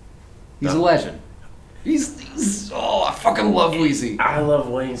 He's No. a legend. Oh, I fucking love Weezy. I love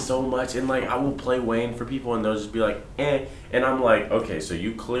Wayne so much, and like I will play Wayne for people, and they'll just be like, "eh," and I'm like, "Okay, so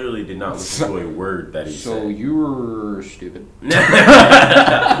you clearly did not listen to a word that he said." So you were stupid. It's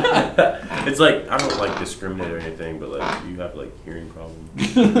like I don't like discriminate or anything, but like you have like hearing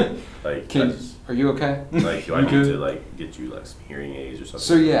problems. Like, Are you okay? like do I need to like get you like some hearing aids or something?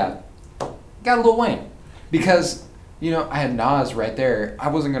 So yeah, got Lil Wayne, because I had Nas right there. I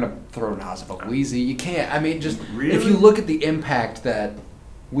wasn't gonna throw Nas above Weezy. You can't. I mean, just Really? if you look at the impact that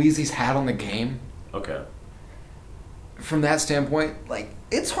Weezy's had on the game, Okay. from that standpoint, like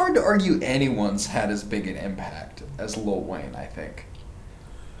it's hard to argue anyone's had as big an impact as Lil Wayne. I think.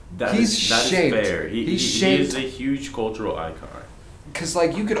 That He's is shaped. fair. He's He shaped. is a huge cultural icon. Because,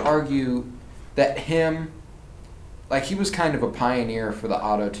 like, you could argue that he was kind of a pioneer for the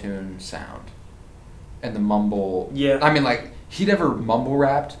auto-tune sound and the mumble. Yeah. I mean, like, he never mumble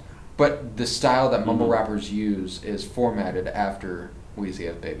rapped, but the style that mumble Mhm. rappers use is formatted after Weezy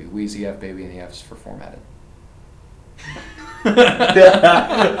F Baby. Weezy F Baby, and the F's for formatted.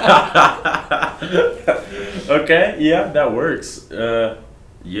 Okay, yeah, that works.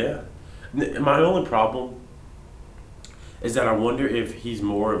 Yeah. My only problem is that I wonder if he's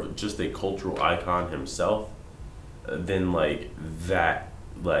more of just a cultural icon himself than like that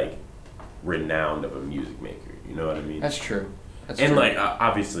like renowned of a music maker. You know what I mean? That's true. That's and true. like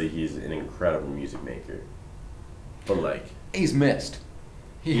obviously he's an incredible music maker, but like He's missed.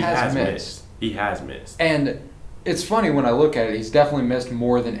 He has missed. He has missed. And it's funny when I look at it, he's definitely missed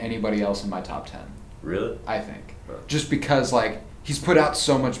more than anybody else in my top 10. Really? I think. Huh. Just because, like, he's put out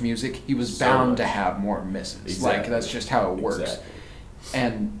so much music, he was So bound much. to have more misses. Exactly. Like, that's just how it works. Exactly.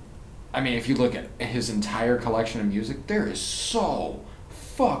 And, I mean, if you look at his entire collection of music, there is so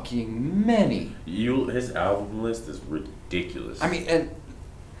fucking many. His album list is ridiculous. I mean, and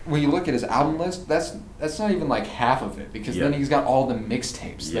when you look at his album list, that's not even like half of it, because then Yeah. he's got all the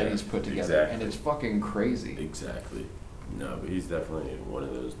mixtapes Yeah, that he's put together, exactly. and it's fucking crazy. Exactly. No, but he's definitely one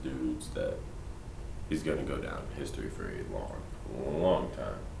of those dudes that he's gonna go down in history for a long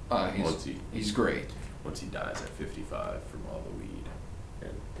time. He's great. Once he dies at 55 from all the weed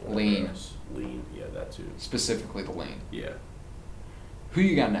and whatever Lean. else. Lean, yeah, that too. Specifically the Lean. Yeah. Who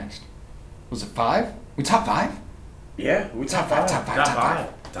you got next? Was it 5? We top 5? Yeah, we Top five, top five, top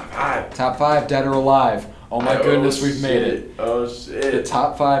Top five. Top 5, dead or alive. Oh my goodness, we've made it. Oh The shit.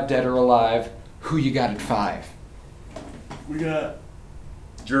 top 5, dead or alive. Who you got at 5? We got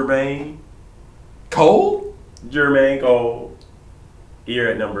Jermaine Cole? Cole here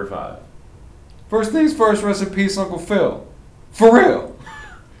at number 5. First things first, rest in peace, Uncle Phil. For real.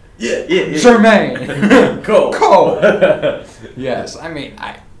 Yeah. Jermaine. Cole. Yes, I mean,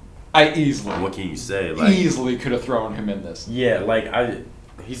 I easily, What can you say? Like, easily could have thrown him in this. yeah, like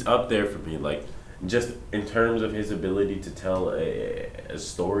he's up there for me. Like, just in terms of his ability to tell a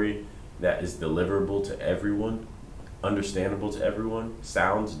story that is deliverable to everyone, understandable to everyone,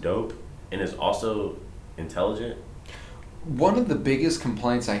 sounds dope, and is also intelligent. One of the biggest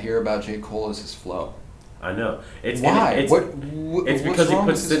complaints I hear about J. Cole is his flow. I know. It's Why? It's What's because he wrong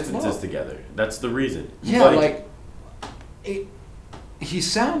puts with his flow? sentences together. That's the reason. Yeah, he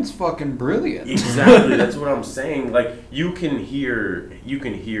sounds fucking brilliant. Exactly. That's what I'm saying. Like you can hear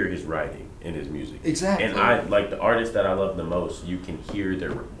his writing in his music. Exactly. And I like the artists that I love the most. You can hear their.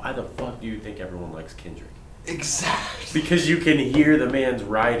 Why the fuck do you think everyone likes Kendrick? Exactly. Because you can hear the man's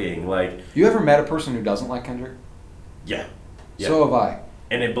writing. Like You ever met a person who doesn't like Kendrick? yeah. So have I.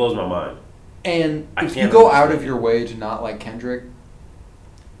 And it blows my mind. And I if you can't go out understand of your way to not like Kendrick,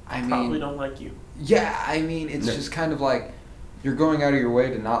 I Probably mean, don't like you. yeah, I mean, it's No. just kind of like you're going out of your way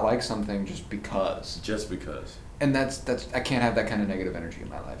to not like something just because. Just because. And that's I can't have that kind of negative energy in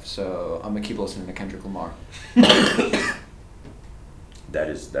my life. So I'm gonna keep listening to Kendrick Lamar. That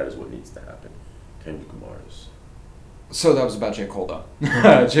is what needs to happen. Kendrick Lamar is. So that was about J. Cole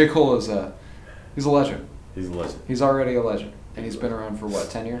though. J. Cole is he's a legend. He's a legend. He's already a legend, and he's been around for what,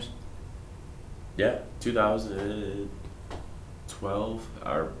 10 years? Yeah, 2012,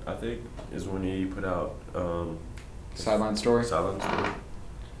 I think, is when he put out Sideline Story. Silent Story.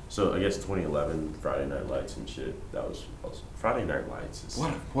 So I guess 2011, Friday Night Lights and shit. That was awesome. Friday Night Lights is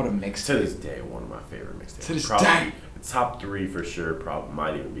What a to mixtape. this day one of my favorite mixtapes. To this Probably day. top 3 for sure. Probably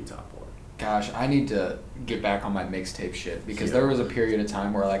might even be top 1. Gosh, I need to get back on my mixtape shit because Yeah. there was a period of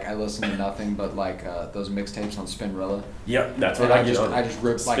time where like I listened to nothing but like those mixtapes on Spinrilla. Yep, that's And what I get on. just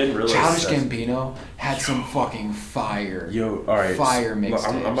ripped like Spinrilla Childish says- Gambino had some fucking fire. Yo, all right. Fire Look,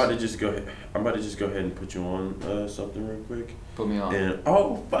 mixtapes. I'm about to just go. I'm about to just go ahead and put you on something real quick. Put me on. And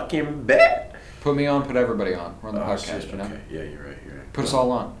fucking bet. Put me on, put everybody on. We're on the Oh, podcast, shit. you know? Okay. Yeah, you're right. Put us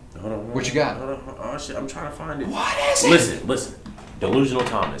all on. Hold on. What you got? Hold on. Oh shit, I'm trying to find it. What is it? Listen. Delusional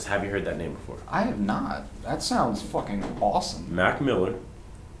Thomas. Have you heard that name before? I have not. That sounds fucking awesome. Mac Miller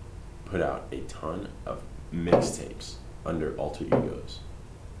put out a ton of mixtapes under Alter Egos.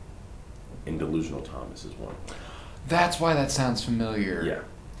 And Delusional Thomas is one. That's why that sounds familiar.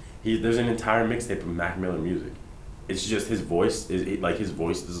 Yeah. There's an entire mixtape of Mac Miller music. It's just his voice his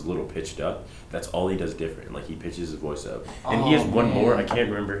voice is a little pitched up. That's all he does different. Like he pitches his voice up, and he has one more. I can't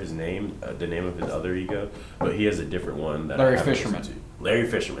remember his name, the name of his other ego, but he has a different one that Larry I haven't Fisherman. listened to. Larry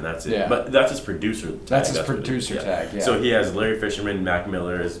Fisherman, that's it. Yeah. But that's his producer tag. That's his what it is, producer tag. Yeah. So he has Larry Fisherman, Mac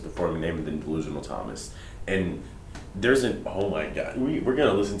Miller is the performing name, and then Delusional Thomas. And there's an oh my god, we're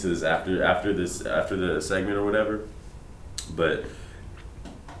gonna listen to this after the segment or whatever. But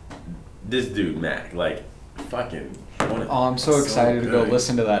this dude Mac, like fucking. Oh, I'm so excited to go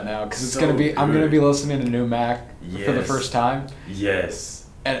listen to that now because it's gonna be. I'm gonna be listening to new Mac for the first time. Yes.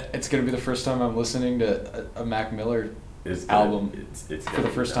 And it's gonna be the first time I'm listening to a Mac Miller album it's for the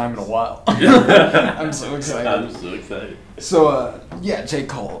first time in a while. I'm so excited. So yeah, J.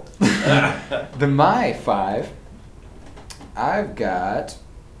 Cole. The my 5. I've got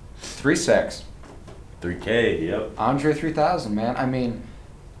 3 Stacks. 3K. Yep. Andre 3000, man. I mean,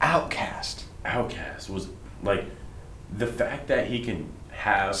 Outkast was like the fact that he can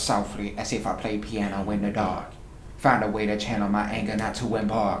have softly as if I play piano in the dark. Find a way to channel my anger, not to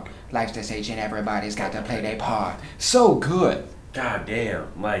embark. Life's the stage and everybody's got to play their part. So good. God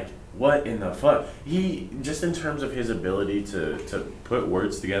damn, like what in the fuck? He just in terms of his ability to put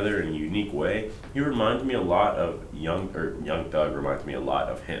words together in a unique way, he reminds me a lot of Young Thug reminds me a lot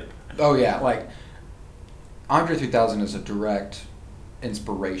of him. Oh yeah, like Andre 3000 is a direct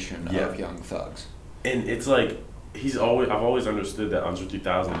inspiration of Young Thugs. And it's like I've always understood that Andre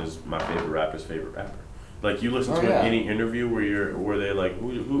 3000 is my favorite rapper's favorite rapper. Like you listen to any interview where they're like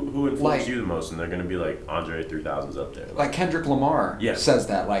who influenced you the most, and they're gonna be like Andre 3000's up there. Like Kendrick Lamar says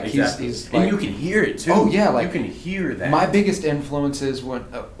that. Like exactly. he's and like, you can hear it too. Oh yeah, like you can hear that. My biggest influence is when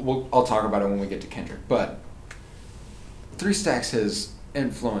I'll talk about it when we get to Kendrick, but 3 Stacks has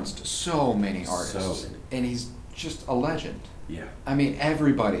influenced so many artists, and he's just a legend. Yeah. I mean,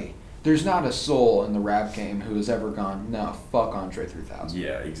 everybody. There's not a soul in the rap game who has ever gone, no, fuck Andre 3000.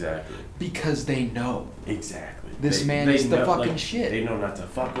 Yeah, exactly. Because they know. Exactly. This man is the fucking shit. They know not to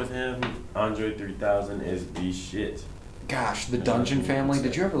fuck with him. Andre 3000 is the shit. Gosh, the Dungeon Family.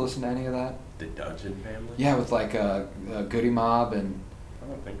 Did you ever listen to any of that? The Dungeon Family? Yeah, with like Goody Mob and I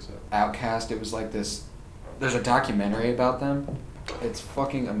don't think so. Outkast. It was like this. There's a documentary about them. It's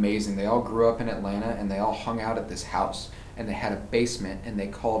fucking amazing. They all grew up in Atlanta and they all hung out at this house. And they had a basement, and they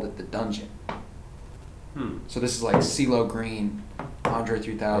called it the Dungeon. So this is like CeeLo Green, Andre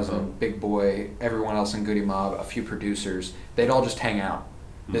 3000, Big Boy, everyone else in Goody Mob, a few producers. They'd all just hang out.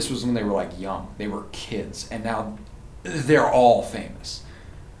 This was when they were like young. They were kids, and now they're all famous.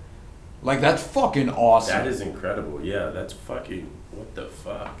 Like, that's fucking awesome. That is incredible. Yeah, that's fucking... What the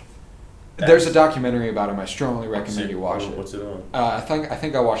fuck? There's a documentary about him. I strongly recommend you watch it. What's it on? I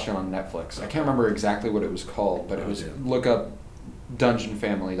think I watched it on Netflix. I can't remember exactly what it was called, but it was look up Dungeon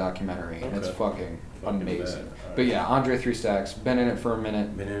Family documentary, and it's fucking amazing. But yeah, Andre 3 Stacks, been in it for a minute,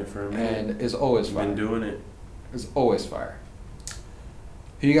 and is always fire. Been doing it. Is always fire.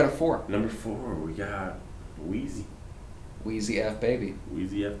 Who you got at 4? Number 4, we got Wheezy. Wheezy F Baby.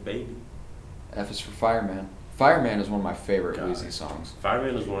 Wheezy F Baby. F is for Fireman. Fireman is one of my favorite Wheezy songs.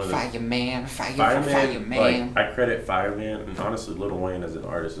 Fireman is one of the... Fireman. Like, I credit Fireman, and honestly, Lil Wayne as an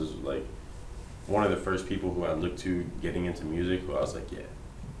artist is like one of the first people who I looked to getting into music. Who I was like,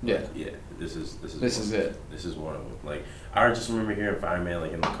 this is it. This is one of them. Like, I just remember hearing Fireman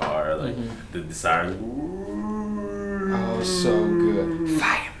like in the car, like the sirens. Oh, so good.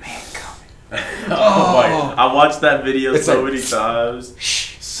 Fireman coming. Oh, I watched that video so many times.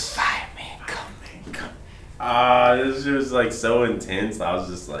 This was like so intense. I was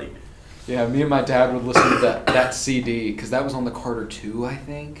just like, yeah. Me and my dad would listen to that CD because that was on the Carter 2, I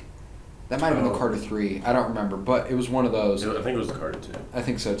think. That might have been the Carter 3. I don't remember, but it was one of those. I think it was the Carter 2. I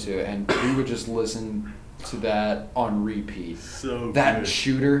think so too. And we would just listen to that on repeat. So that good.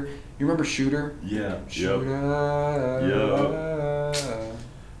 Shooter. You remember Shooter? Yeah. Shooter.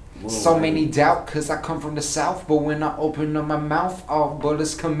 So many doubt because I come from the South, but when I open up my mouth, all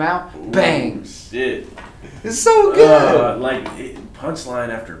bullets come out. Ooh, bang. Shit. It's so good. Punchline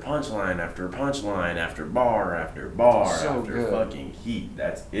after punchline after punchline after bar after bar so after good. Fucking heat.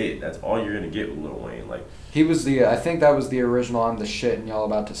 That's it. That's all you're gonna get with Lil Wayne. Like, he was the. I think that was the original "I'm the Shit" and y'all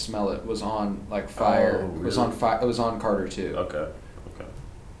about to smell it. Was on like Fire. Oh, really? It was on Fire. It was on Carter 2. Okay.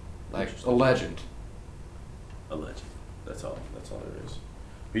 Like, a Interesting. legend. A legend. That's all there is.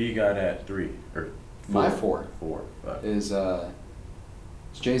 Who you got at 3 or 4? My 4 4. is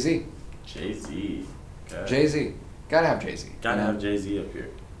it's Jay-Z. Jay-Z. Okay. Jay-Z. Gotta have Jay-Z. Gotta have Jay-Z up here.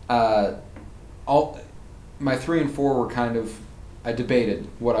 My 3 and 4 were kind of, I debated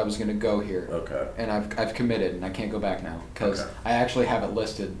what I was going to go here. Okay. And I've committed, and I can't go back now, because Okay. I actually have it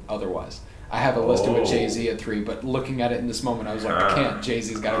listed otherwise. I have it listed with Oh. Jay-Z at 3, but looking at it in this moment, I was like, I can't.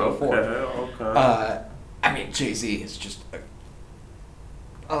 Jay-Z's got to go 4. Okay. I mean, Jay-Z is just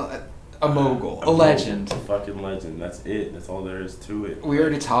a mogul, a legend. A fucking legend. That's it. That's all there is to it. We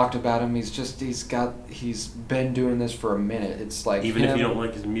already talked about him. He's been doing this for a minute. It's like Even if him, you don't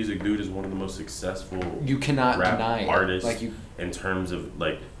like his music, dude is one of the most successful you cannot rap deny it. artists Like in terms of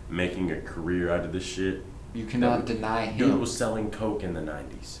like making a career out of this shit. you cannot deny Dude him. was selling coke in the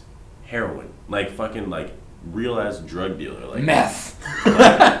 90s. Heroin. Like fucking like real ass drug dealer. Like Meth.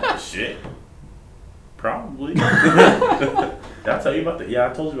 like, shit. Probably. Did I tell you about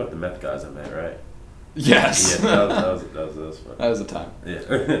I told you about the meth guys I met, right? Yes. Yeah, that was fun. That was a time.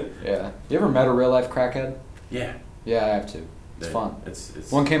 Yeah. Yeah. You ever met a real life crackhead? Yeah. Yeah, I have to. It's They- fun.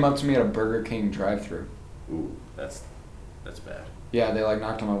 It's One came up to me at a Burger King drive-thru. Ooh, that's bad. Yeah, they like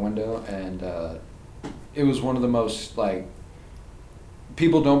knocked on my window, and it was one of the most like.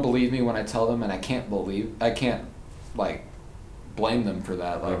 People don't believe me when I tell them, and I can't like blame them for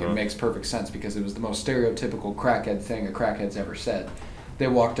that. Like Uh-huh. it makes perfect sense because it was the most stereotypical crackhead thing a crackhead's ever said. They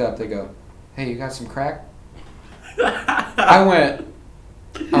walked up, they go, "Hey, you got some crack?" I went,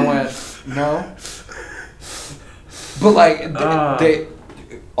 no. But like they,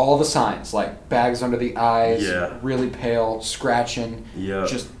 all the signs, like bags under the eyes, Yeah. really pale, scratching, Yeah.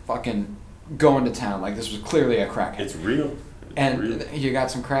 just fucking going to town. Like this was clearly a crackhead. It's real. It's And real. you got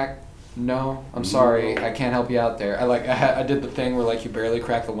some crack? No, I'm sorry, I can't help you out there. I did the thing where like you barely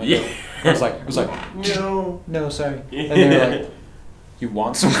crack the window. Yeah. It was like No. sorry. And they were like, you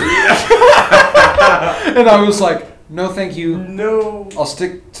want some? And I was like, no, thank you. No. I'll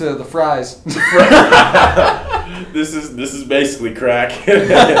stick to the fries. This is basically crack,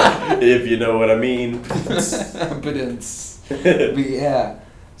 if you know what I mean. But yeah.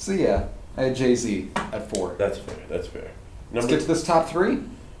 So yeah, I had Jay-Z at 4. That's fair. That's fair. Let's get to this top 3.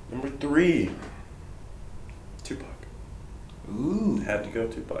 Number 3. Tupac. Ooh. Had to go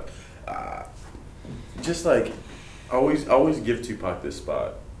Tupac. Just like, always give Tupac this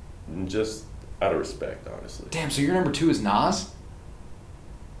spot, and just out of respect, honestly. Damn. So your number 2 is Nas?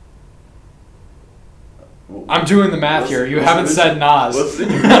 I'm doing the math here. You haven't said Nas.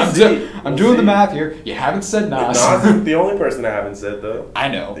 I'm doing the math here. You haven't said Nas. Nas is the only person I haven't said though. I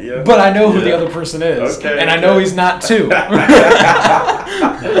know. Yeah. But I know who the Yeah. other person is. Okay, and I know okay. he's not too.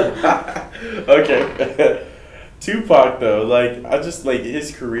 Okay. Tupac though, like I just like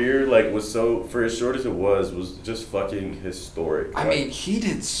his career like was so for as short as it was just fucking historic. I Like, mean, he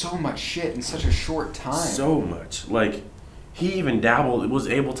did so much shit in such a short time. so much. Like he even was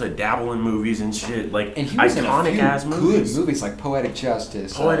able to dabble in movies and shit. Like and he was iconic in a few ass movies. good movies like Poetic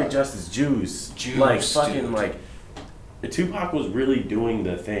Justice. Poetic Justice, Juice, Juice, like fucking dude. like Tupac was really doing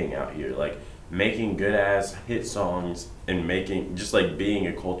the thing out here, like making good ass hit songs and making just like being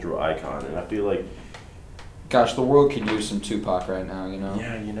a cultural icon. And I feel like Gosh, the world could use some Tupac right now, you know?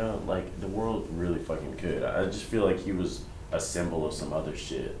 yeah, you know, like the world really fucking could. I just feel like he was a symbol of some other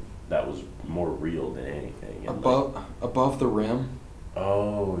shit that was more real than anything. And Above the Rim.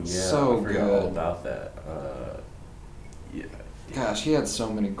 oh yeah, So I forgot all good. about that. Yeah, Gosh, he had so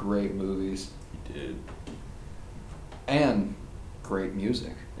many great movies. he did. And great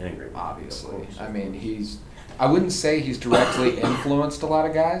music, And great, obviously. of course. I mean, I wouldn't say he's directly influenced a lot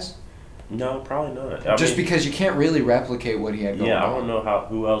of guys. No, probably not. Just because you can't really replicate what he had going yeah, on. I don't know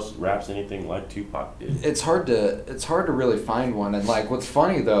who else raps anything like Tupac did. It's hard to really find one. And like what's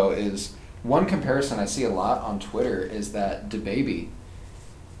funny though is one comparison I see a lot on Twitter is that DaBaby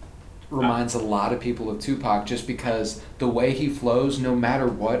reminds a lot of people of Tupac just because the way he flows, no matter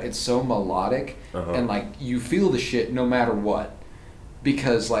what, it's so melodic Uh-huh. and like you feel the shit no matter what.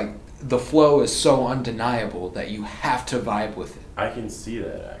 Because like the flow is so undeniable that you have to vibe with it. I can see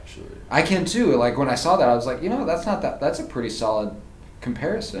that actually. I can too. Like when I saw that I was like, that's a pretty solid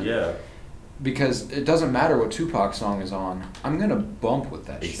comparison. Yeah, Because it doesn't matter what Tupac song is on. I'm going to bump with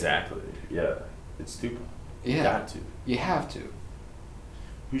that shit. exactly. Yeah, it's Tupac. Yeah. Got to. You have to.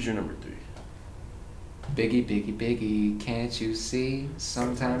 Who's your number 3? Biggie, Biggie, Biggie, can't you see?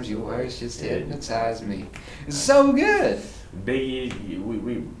 Sometimes your words just hypnotize me. It's so good.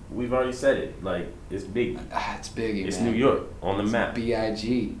 Biggie, we've already said it. Like it's big. It's Biggie, It's man. New York on the map.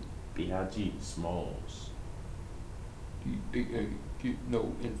 B.I.G. B.I.G. Smalls. Get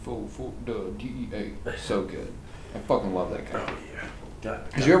no info for the DEA. So good. I fucking love that guy. Oh yeah.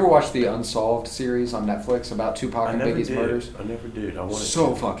 Did you ever watch the Unsolved series on Netflix about Tupac and Biggie's murders? I never did. I wanted So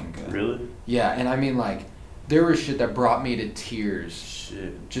to. fucking good. Really? Yeah, and I mean, like, there was shit that brought me to tears.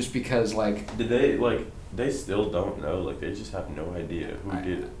 Shit. Just because, like... Did they, like, they still don't know? Like, they just have no idea who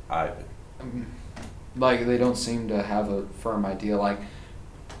did Ivan. Like, they don't seem to have a firm idea. Like,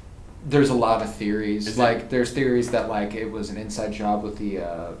 there's a lot of theories. There's theories that, like, it was an inside job with the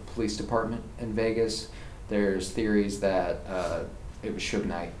police department in Vegas. There's theories that it was Suge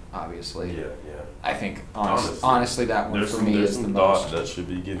Knight, obviously. Yeah. I think, honestly that one for me is the thought most. that should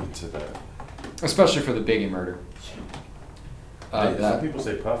be given to that. Especially for the Biggie murder. Some people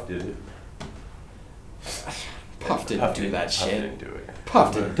say Puff did it. Puff didn't do that Puff shit. didn't do it.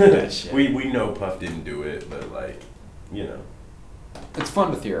 Puff didn't do that shit. We know Puff didn't do it, but, like, you know. It's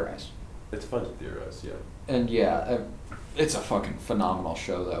fun to theorize. It's fun to theorize, yeah. And yeah, it's a fucking phenomenal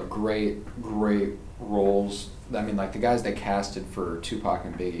show though. Great roles. I mean, like the guys they casted for Tupac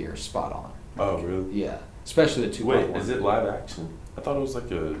and Biggie are spot on. Oh, really? Yeah, especially the Tupac one. Wait, is it live action? I thought it was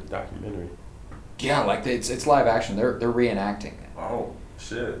like a documentary. Yeah, like it's live action. They're reenacting it. Oh,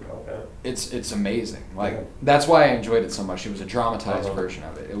 shit. Okay. It's amazing. Like Yeah. that's why I enjoyed it so much. It was a dramatized Uh-huh. version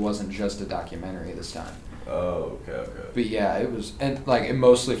of it. It wasn't just a documentary this time. Oh, okay. But yeah, it was, and like it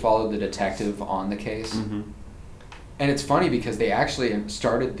mostly followed the detective on the case. Mm-hmm. And it's funny because they actually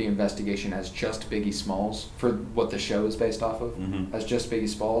started the investigation as just Biggie Smalls for what the show is based off of, Mhm. as just Biggie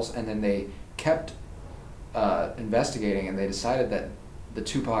Smalls, and then they kept investigating, and they decided that the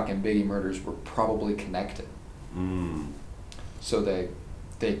Tupac and Biggie murders were probably connected. So they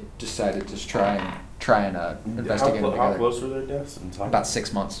decided to try and investigate them How together. close were their deaths in time? About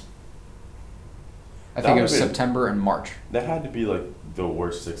 6 months. I That think it was would've been- September and March. That had to be like the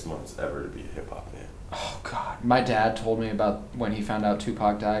worst 6 months ever to be a hip hop fan. Oh God! My dad told me about when he found out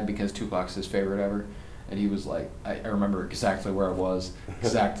Tupac died because Tupac's his favorite ever, and he was like, I remember exactly where it was,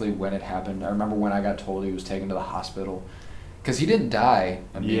 exactly when it happened. I remember when I got told he was taken to the hospital, because he didn't die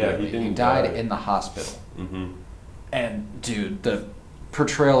immediately. he didn't died die. in the hospital. Mm-hmm. And dude, the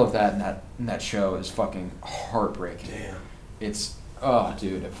portrayal of that in that show is fucking heartbreaking. Damn. It's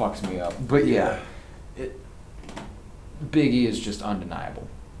dude, it fucks me up. But yeah, Biggie is just undeniable.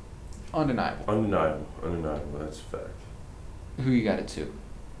 Undeniable. Undeniable. That's a fact. Who you got it to?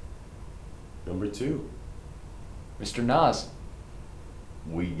 Number 2, Mr. Nas.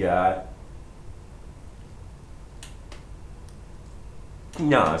 we got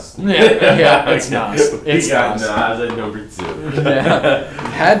Nas. Yeah, it's Nas. It's we got Nas. Nas at number 2. Yeah,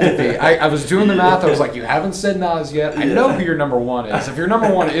 had to be. I was doing the math. I was like, you haven't said Nas yet. I know who your number 1 is. If your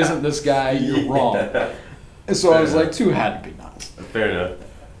number 1 isn't this guy, you're wrong. And so I was like, 2 had to be Nas. Fair enough.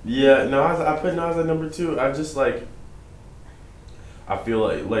 Yeah, Nas. I put Nas at number 2. I just like. I feel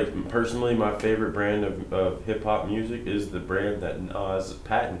like personally, my favorite brand of hip hop music is the brand that Nas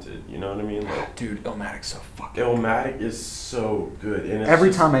patented. You know what I mean? Like, Dude, Illmatic's so fucking. Illmatic is so good. And it's Every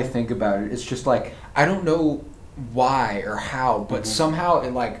just- time I think about it, it's just like I don't know why or how, but somehow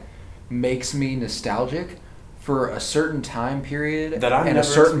it like makes me nostalgic for a certain time period That I've and a never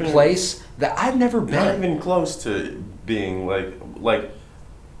certain experienced. place that I've never not been. even close to being like.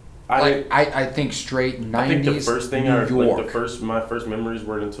 I think straight 90s I think the first thing New York. my first memories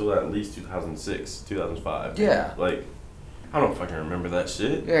weren't until at least 2006, 2005. Yeah. Like, I don't fucking remember that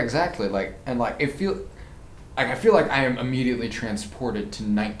shit. Yeah, exactly. I feel like I am immediately transported to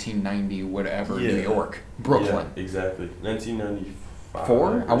 1990 whatever New Yeah. York, Brooklyn. Yeah, exactly. 1995. 4?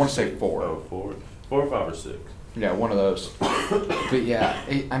 I or wanna say 6. 4. Oh, 4. 4 or 5 or 6. Yeah, one of those. But yeah,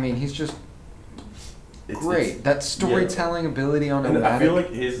 I mean, he's just great. That storytelling ability on And I Illmatic.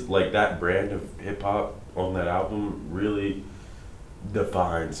 feel like that brand of hip hop on that album really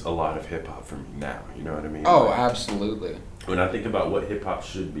defines a lot of hip hop for me now. You know what I mean? Oh, Like, absolutely. when I think about what hip hop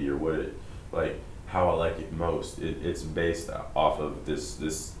should be or what it how I like it most, it's based off of the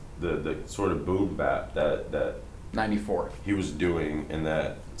sort of boom bap that 94. he was doing and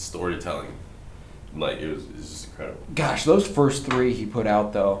that storytelling. Like it's just incredible. Gosh, those first 3 he put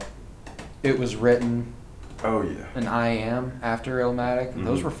out though, it was written Oh yeah. and I Am after Illmatic. Mhm.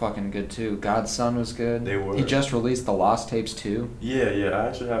 Those were fucking good too. God's Son was good. They were. He just released the Lost Tapes too. Yeah, I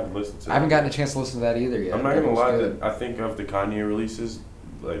actually haven't listened to I haven't gotten a chance to listen to that either yet. I'm not but it gonna was lie, good. that I think of the Kanye releases,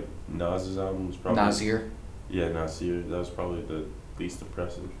 like Nas's album was probably Nasir. Yeah, Nasir. That was probably the least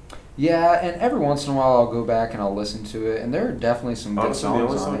impressive. Yeah, and every once in a while I'll go back and I'll listen to it, and there are definitely some good Honestly, the only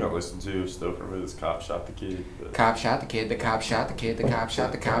songs on song I it. listened to still from it is "Cop Shot the Kid." But Cop shot the kid, the cop shot the kid, the cop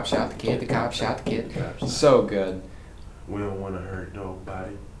shot the cop shot the kid, the cop shot the kid. So good. we don't want to hurt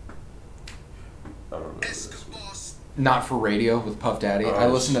nobody. I don't know. Not for Radio with Puff Daddy. Oh, I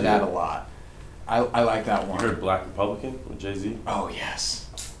listen to that shit. a lot. I like that You one. heard Black Republican with Jay-Z? Oh, yes.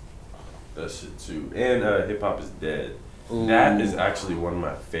 That shit too. And Hip Hop is Dead. Ooh. That is actually one of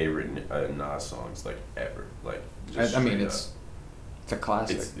my favorite Nas songs like ever. Like just I mean, straight it's up. a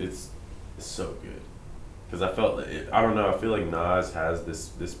classic. It's so good. Because I felt I don't know. I feel like Nas has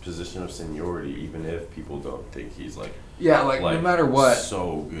this position of seniority, even if people don't think he's like yeah, like no matter what,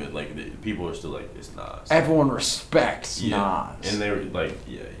 so good. Like people are still like, it's Nas. everyone respects Yeah. Nas. And they're like,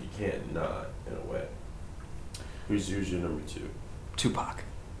 yeah, you can't not in a way. Who's your number 2? Tupac.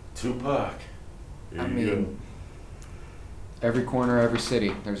 Tupac. Here I you mean, every corner, every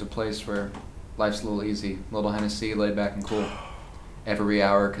city, there's a place where life's a little easy, little Hennessy, laid back and cool. Every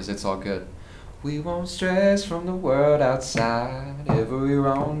hour, 'cause it's all good. We won't stress from the world outside. Every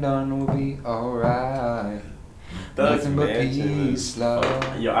wrong done will be alright. Thugs Nothing but Mansion peace, is love.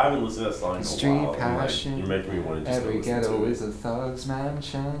 fun. Yo, I haven't listened to that song in a Street while. passion. Like, you're making me want to just Every listen ghetto to is it. a thug's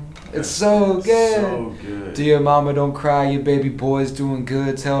mansion. It's so good. So good. Dear mama, don't cry, your baby boy's doing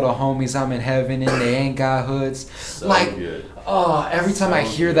good. Tell the homies I'm in heaven and they ain't got hoods. So like, good. oh, every time I So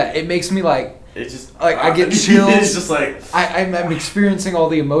hear good. that, it makes me like, It's just I get chills. It's just like I'm experiencing all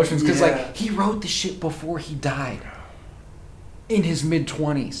the emotions because Yeah. like he wrote the shit before he died, in his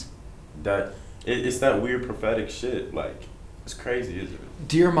mid-20s. that. It's that weird prophetic shit. Like it's crazy, isn't it?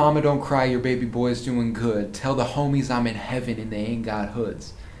 Dear mama, don't cry, your baby boy's doing good. Tell the homies I'm in heaven and they ain't got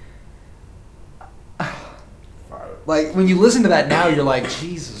hoods. Fire. Like when you listen to that now, you're like,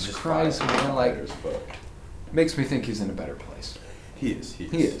 Jesus Just Christ, fire. man! Fire Like as fuck. makes me think he's in a better place. He is. He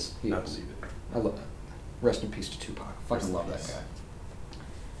is. He is. He I is. believe it. I love that. Rest in peace to Tupac. Rest Fucking in love that peace. guy.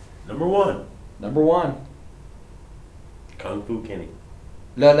 Number 1, Number 1, Kung Fu Kenny.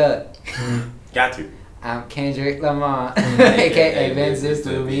 look. Got to. I'm Kendrick Lamar, aka Vince's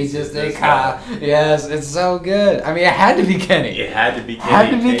to me just a car. Yes, it's so good. I mean, it had to be Kenny. It had to be Kenny.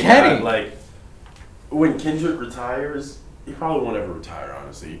 Had to be And, Kenny. like when Kendrick retires, he probably won't ever retire.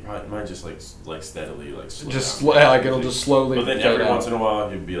 Honestly, he probably might just like steadily like slow Just down. like it'll just slowly. But then fade every out. once in a while,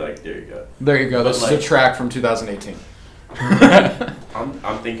 he'd be like, "There you go." There you go. But This is like- a track from 2018.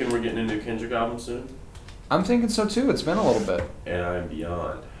 I'm thinking we're getting a new Kendrick album soon, I'm thinking so too. It's been a little bit. and I'm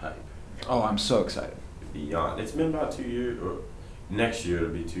beyond hype. Oh, I'm so excited. Beyond. It's been about 2 years, or next year it'll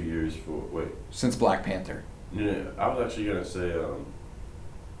be 2 years for. Wait, Since Black Panther. no. I was actually gonna say.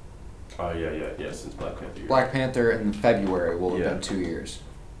 Oh yeah. Since Black Panther. you're Black Panther in February will have Yeah. been 2 years.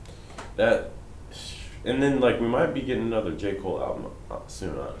 That, and then like we might be getting another J. Cole album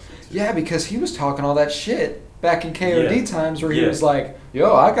soon, honestly. Too. Yeah, because he was talking all that shit back in KOD Yeah. times where he Yeah. was like,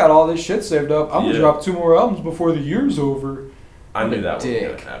 "Yo, I got all this shit saved up. I'm gonna Yeah. drop 2 more albums before the year's over." I What knew a that was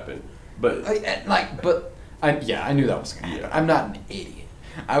dick. gonna happen, but I knew that was gonna happen. Yeah. I'm not an idiot.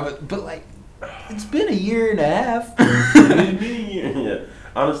 But like, it's been a year and a half. yeah,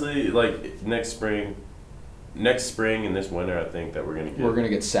 honestly, like next spring and this winter, I think that we're gonna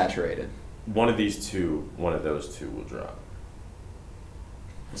get Saturated. one of those two will drop.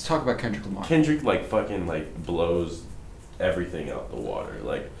 Let's talk about Kendrick Lamar. Kendrick like fucking like blows everything out the water.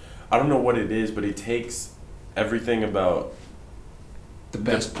 Like I don't know what it is, but he takes everything about The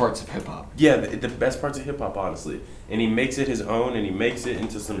best parts of hip hop. yeah the best parts of hip hop, honestly, and he makes it his own, and he makes it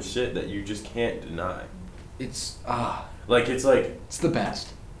into some shit that you just can't deny. It's It's the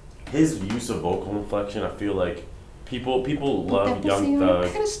best. his use of vocal inflection. I feel like people love Young Thug.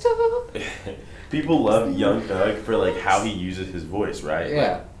 People love Young Thug for like how he uses his voice, right?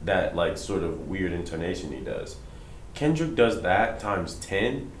 Yeah. Like, that like sort of weird intonation he does. Kendrick does that times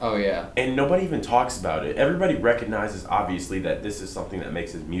 10, Oh yeah. and nobody even talks about it. Everybody recognizes obviously that this is something that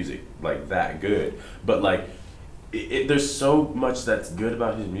makes his music like that good, but like there's so much that's good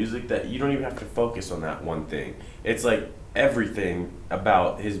about his music that you don't even have to focus on that one thing. It's like everything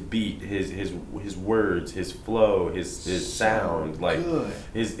about his beat, his words, his flow, his sound, like good.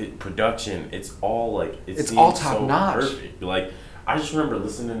 his production. It's all like It's seems all top so notch. perfect. Like I just remember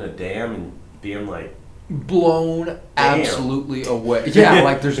listening to Damn and being like, Blown absolutely away. Yeah,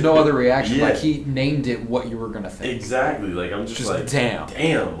 like there's no other reaction. Yeah. Like he named it what you were gonna think. exactly. Like I'm just like,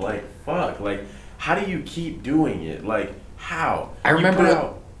 damn. like fuck. Like how do you keep doing it? Like how? I You put remember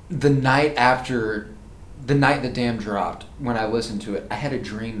out- the night the Damn dropped, when I listened to it, I had a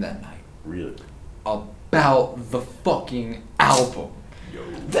dream that night really. about the fucking album. Yo.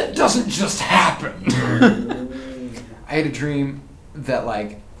 That doesn't just happen. I had a dream that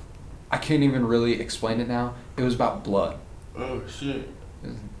like I can't even really explain it now. It was about blood. Oh shit. It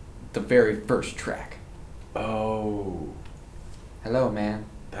was the very first track. Oh, Hello, man.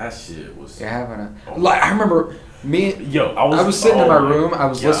 that shit was. You're having a Oh. like. I remember me. Yo, I was sitting in oh my room. I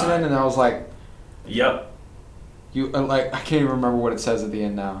was God. listening, and I was like, Yep. You like I can't even remember what it says at the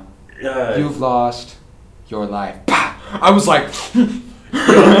end now. Yeah. You've lost your life. Bah! I was like,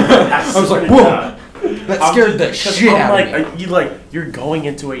 I was like, whoa! That scared the shit out of me. You're going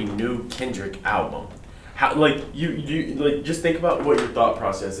into a new Kendrick album. How you like just think about what your thought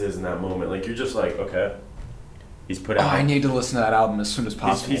process is in that moment. Like you're just like, okay, he's put out. Oh, I need to listen to that album as soon as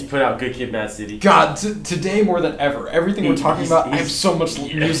possible. He's put out Good Kid, Mad City. God, today more than ever, everything we're talking about, I have so much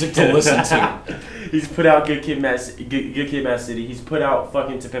music to listen to. He's put out Good Kid, Mad City. He's put out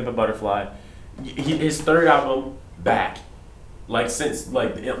fucking To Pimp a Butterfly. His third album, Back. Like since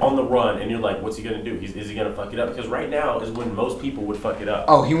like on the run, and you're like, what's he gonna do? Is he gonna fuck it up? Because right now is when most people would fuck it up.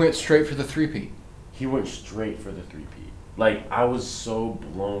 Oh, he went straight for the 3-peat. He went straight for the 3-peat. Like I was so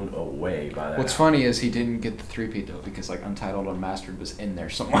blown away by that. What's funny is he didn't get the 3-peat though, because like Untitled Unmastered was in there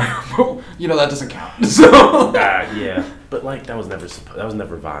somewhere. You know that doesn't count. So yeah, but like that was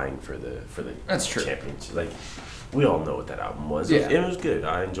never vying for the That's true. championship. Like we all know what that album was. Yeah. It was good.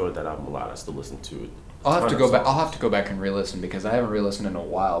 I enjoyed that album a lot. I still listen to it. I'll have to go back. I'll have to go back and re-listen because I haven't re-listened in a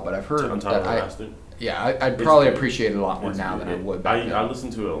while. But I've heard Untitled that Unmastered. I'd probably good. appreciate it a lot more It's now good. than I would back then. I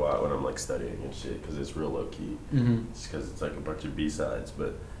listen to it a lot when I'm like studying and shit because it's real low key. Mm-hmm. Just because it's like a bunch of B-sides,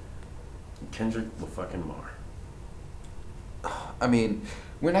 but Kendrick Lamar. I mean,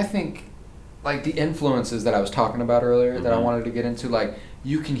 when I think, like, the influences that I was talking about earlier that I Mhm. wanted to get into, like,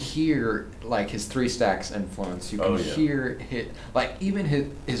 you can hear, like, his 3 Stacks influence. You can hear like, even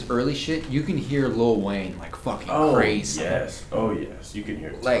his early shit, you can hear Lil Wayne, like, fucking crazy. Yes. Oh, yes. You can hear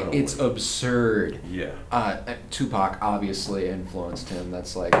it. Like, it's absurd. Yeah. Tupac obviously influenced him.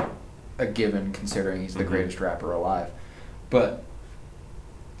 That's, like, a given considering he's the Mhm. greatest rapper alive. But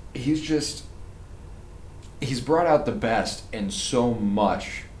he's brought out the best in so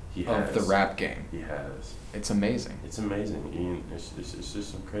much He of has. the rap game. He has. It's amazing. It's amazing. Ian, it's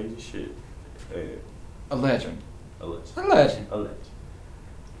just some crazy shit. A legend. A legend. A legend. A legend.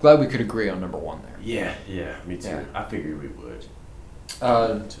 Glad we could agree on number 1 there. Yeah, me too. Yeah. I figured we would.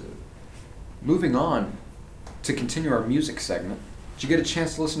 Too. Moving on to continue our music segment. Did you get a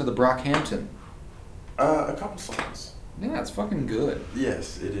chance to listen to the Brockhampton? A couple songs. Yeah, it's fucking good.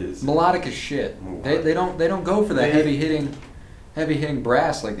 Yes, it is. Melodic as shit. They don't go for that heavy hitting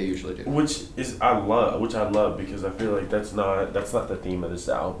brass like they usually do. Which I love because I feel like that's not the theme of this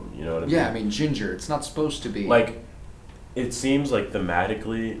album. You know what I mean? Yeah, I mean Ginger. It's not supposed to be Like, it seems like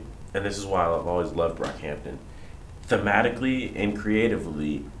thematically, and this is why I've always loved Brockhampton. Thematically and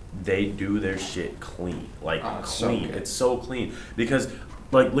creatively, they do their shit clean. Like it's so clean. good. It's so clean because,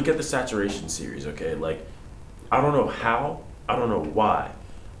 like, look at the Saturation series. Okay, like, I don't know how, I don't know why,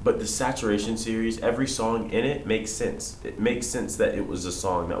 but the Saturation series, every song in it makes sense. It makes sense that it was a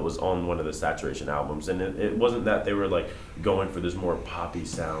song that was on one of the Saturation albums, and it wasn't that they were like going for this more poppy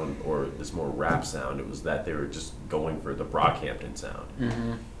sound or this more rap sound. It was that they were just going for the Brockhampton sound.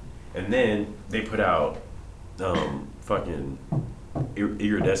 Mm-hmm. And then they put out fucking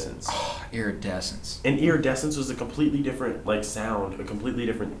Iridescence. Oh, Iridescence. And Iridescence was a completely different like sound, a completely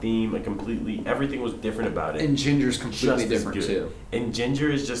different theme, everything was different about it. And Ginger's completely Just as different good. too. And Ginger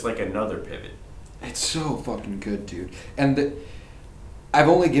is just like another pivot. It's so fucking good, dude. And I've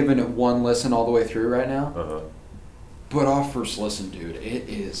only given it 1 listen all the way through right now. Uh-huh. But off first listen, dude, it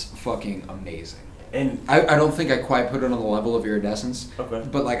is fucking amazing. And I don't think I quite put it on the level of Iridescence. okay.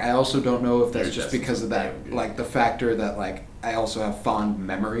 But like I also don't know if that's just Iridescence because of is that, damn good. like the factor that like I also have fond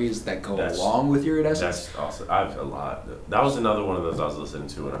memories that go along with Iridescence. That's awesome. I have a lot. That was another one of those I was listening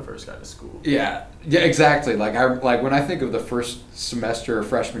to when I first got to school. Yeah, exactly. Like when I think of the first semester of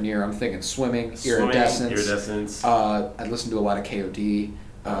freshman year, I'm thinking swimming, Iridescence. I listened to a lot of KOD,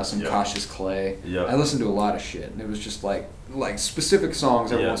 some Yep. Cautious Clay. Yep. I listened to a lot of shit, and it was just like specific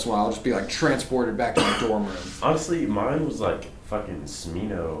songs every Yeah. once in a while. I'll just be like transported back to my dorm room. Honestly, mine was like fucking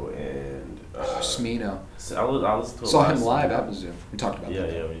Smino and Smino. I listened to a Saw lot him of live Smino. at Mizzou. We talked about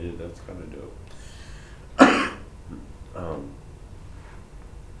that. Yeah, we did. That's kind of dope. I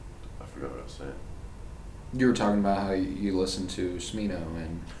forgot what I was saying. You were talking about how you listened to Smino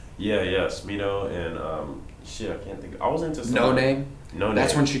and Yeah, Smino and shit. I can't think. I was into No Name. No Name.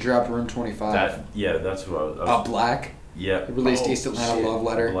 That's when she dropped Room 25. That's who I was. Black. Yeah. It released East Atlanta Love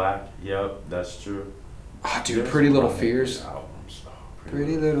Letter. Black. Yep, that's true. Ah, dude, There's Pretty a Little lot of Fears. good albums. Oh,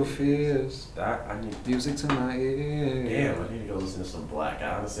 Pretty Little Fears. That I need. Music to my ear. Damn, I need to go listen to some Black.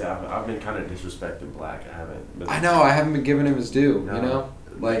 Honestly, I've been kind of disrespecting Black. I haven't. I know, I haven't been giving him his due, No. you know?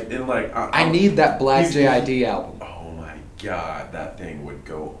 Like, and like I need that Black he's- JID album. Oh my god, that thing would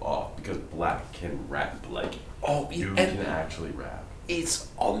go off because Black can rap. Like, Oh, dude and can actually rap. it's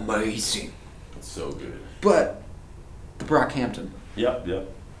amazing. It's so good. But the Brockhampton, Yep.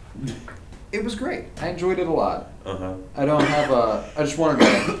 it was great. I enjoyed it a lot. I don't have I just wanted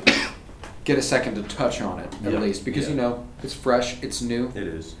to get a second to touch on it at least because it's fresh, it's new. It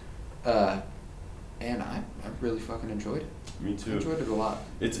is. And I really fucking enjoyed it. Me too. I enjoyed it a lot.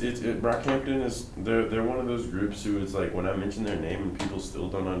 Brockhampton is they're one of those groups who it's like when I mention their name and people still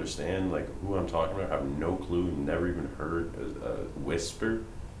don't understand like who I'm talking about, I have no clue, never even heard a whisper.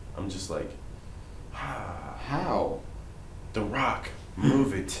 I'm just like, How? The Rock,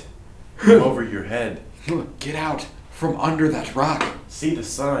 move it, over your head. Get out from under that rock. See the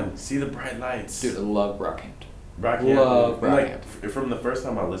sun, see the bright lights. Dude, I love Brockhampton. Love Brockhampton. Like from the first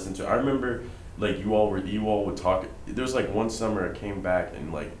time I listened to it, I remember. Like you all would talk. There was like one summer I came back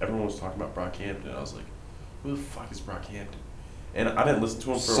and like everyone was talking about Brockhampton. I was like, who the fuck is Brockhampton? And I didn't listen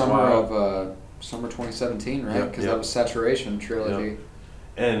to him for a while. Summer 2017, right? Because Yep. that was Saturation trilogy. Yep.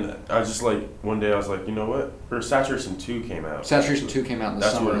 And I just like one day I was like, you know what? Or Saturation 2 came out. Saturation 2 came out in the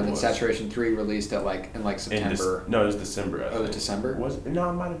That's summer, what it and then was. Saturation 3 released at in September. No, it was December. I think. It was December? No,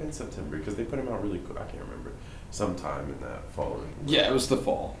 it might have been September because they put them out really quick. I can't remember. Sometime in that fall. Yeah, it was the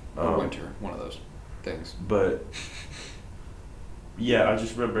fall or Um, winter, one of those things. But yeah, I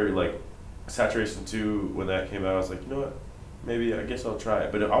just remember like Saturation 2 when that came out. I was like, you know what? Maybe I guess I'll try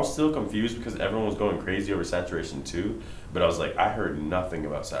it. But I was still confused because everyone was going crazy over Saturation 2. But I was like, I heard nothing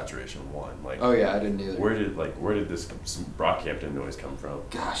about Saturation 1. Like, Oh yeah, I didn't either. where did this some Brockhampton noise come from?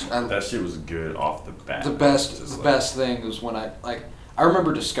 Gosh, That shit was good off the bat. the best Just like- best thing was when I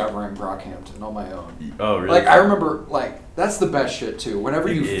remember discovering Brockhampton on my own. Oh really? Like I remember, that's the best shit too. Whenever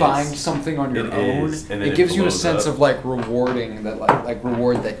It you is. find something on your It own, is, and then it it gives you a blows sense up. of like rewarding that like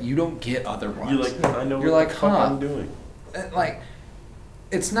reward that you don't get otherwise. You're like, I know You're what like, the fuck huh. I'm doing. And,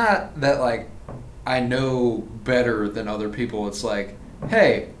 it's not that like I know better than other people. It's like,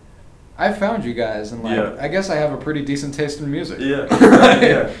 hey, I found you guys, and Yeah. I guess I have a pretty decent taste in music. Yeah. Right?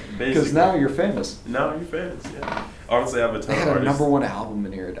 Yeah. Because Basically. now you're famous. Now you're famous. Yeah. Honestly, I have a ton They of had a artists. #1 album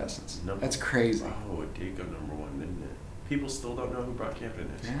in Iridescence. That's crazy. Oh, it did go #1, didn't it? People still don't know who Brockhampton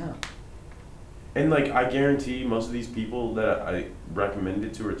is. Yeah. And like, I guarantee most of these people that I recommend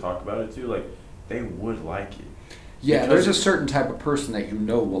it to or talk about it to, like, they would like it. Yeah, Because there's a certain type of person that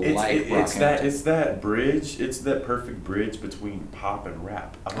will like Brockhampton. It's that bridge. It's that perfect bridge between pop and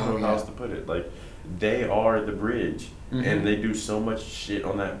rap. I don't know how else to put it. Like, they are the bridge, and they do so much shit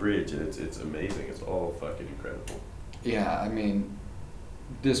on that bridge, and it's amazing. It's all fucking incredible. Yeah, I mean,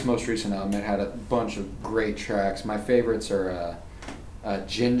 this most recent album, it had a bunch of great tracks. My favorites are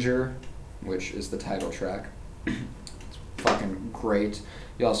Ginger, which is the title track. It's fucking great.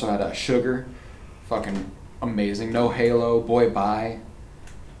 You also had Sugar, fucking amazing. No Halo, Boy Bye.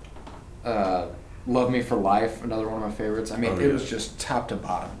 Love Me for Life, another one of my favorites. I mean, it was just top to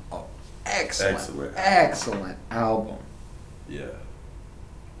bottom. Oh, excellent album. Yeah.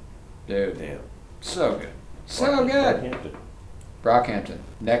 Dude, Damn. so good. So good. Brockhampton. Brockhampton.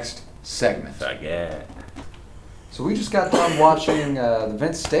 Next segment. Forget. So we just got done watching the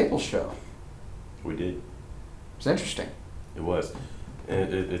Vince Staples show. We did. It was interesting. It was.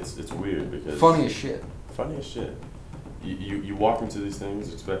 And it's weird because Funny as shit. Funny as shit. You walk into these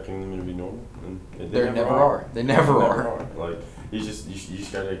things expecting them to be normal, and They never are. They never are. Like you just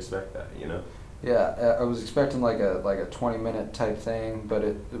gotta expect that, you know. Yeah, I was expecting like a 20-minute type thing, but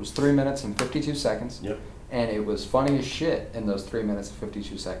it was 3 minutes and 52 seconds. Yep. And it was funny as shit in those 3 minutes and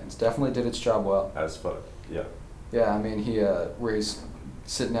 52 seconds. Definitely did its job well. As fuck. Yeah. Yeah, I mean where he's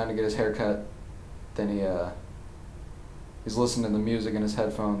sitting down to get his hair cut, then he's listening to the music in his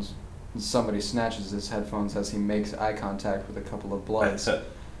headphones. And somebody snatches his headphones as he makes eye contact with a couple of bloods.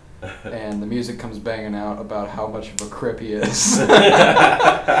 And the music comes banging out about how much of a crip he is.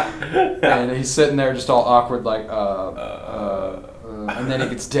 And he's sitting there just all awkward like, and then he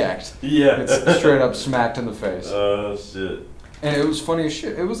gets decked. Yeah. Gets straight up smacked in the face. Oh shit. And it was funny as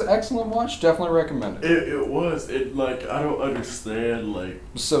shit. It was an excellent watch. Definitely recommend it. It was. It like I don't understand like It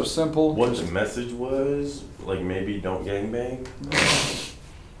was so simple. what the message was. Like maybe don't gangbang.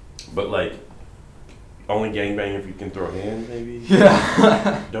 But like only gangbang if you can throw hands maybe.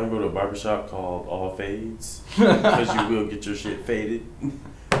 Yeah. Don't go to a barbershop called All Fades because you will get your shit faded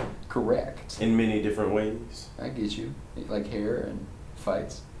Correct. in many different ways. I get you. Like hair and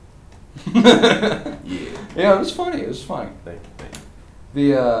fights. Yeah. Yeah, it was funny. It was funny. Thank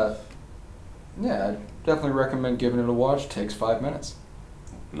you. The yeah, I definitely recommend giving it a watch. It takes 5 minutes.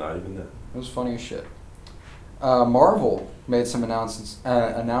 Not even that. It was funny as shit. Marvel made some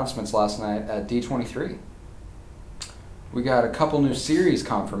announcements last night at D23. We got a couple new series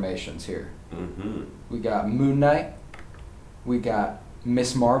confirmations here. Mm-hmm. We got Moon Knight, we got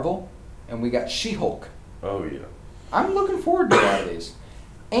Miss Marvel, and we got She-Hulk. Oh yeah. I'm looking forward to a lot of these.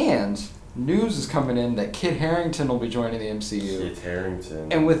 And news is coming in that Kit Harington will be joining the MCU. Kit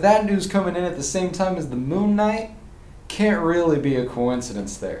Harington. And with that news coming in at the same time as the Moon Knight, can't really be a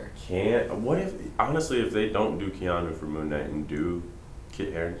coincidence there. What if, honestly, if they don't do Keanu for Moon Knight and do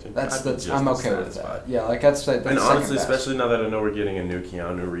Kit Harington? That's I'd be just I'm as okay with satisfied. that. Yeah, like that's And second honestly, best. especially now that I know we're getting a new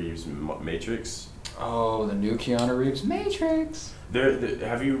Keanu Reeves Matrix. Oh, the new Keanu Reeves Matrix.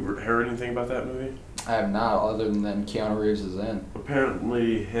 Have you heard anything about that movie? I have not, other than Keanu Reeves is in.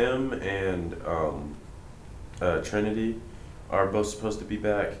 Apparently, him and Trinity are both supposed to be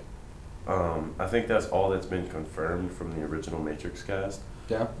back. I think that's all that's been confirmed from the original Matrix cast.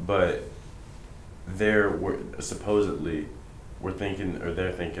 Yeah. But they're thinking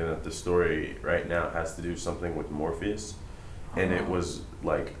that the story right now has to do something with Morpheus, and it was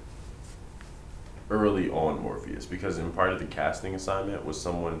like early on Morpheus, because in part of the casting assignment was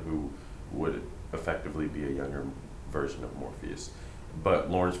someone who would effectively be a younger version of Morpheus, but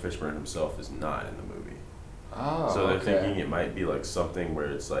Lawrence Fishburne himself is not in the movie. Oh, So they're okay. thinking it might be like something where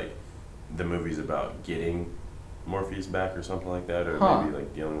it's like the movie's about getting Morpheus back or something like that, or Huh. maybe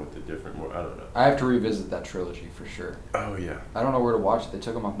like dealing with the different I don't know. I have to revisit that trilogy for sure. Oh yeah. I don't know where to watch it. They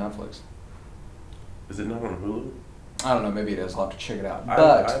took them off Netflix. Is it not on Hulu? I don't know. Maybe it is. I'll have to check it out. I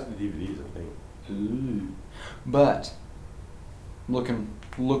But have the DVDs, I think. but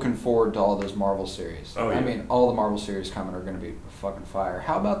looking forward to all those Marvel series. Oh, yeah. I mean, all the Marvel series coming are going to be fucking fire.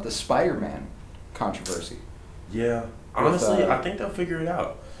 How about the Spider-Man controversy? Yeah. Honestly, With, I think they'll figure it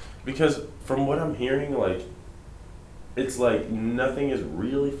out. Because from what I'm hearing, like, it's like nothing is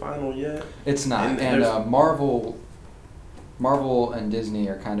really final yet. It's not. And And there's- Marvel and Disney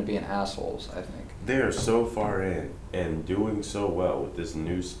are kind of being assholes, I think. They are so far in and doing so well with this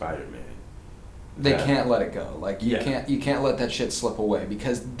new Spider-Man. They that- can't let it go. Like you Yeah. can't let that shit slip away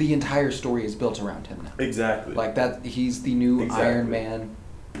because the entire story is built around him now. Exactly. Like that, he's the new Exactly. Iron Man.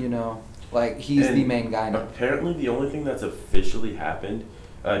 You know, like he's the And main guy now. Apparently, the only thing that's officially happened.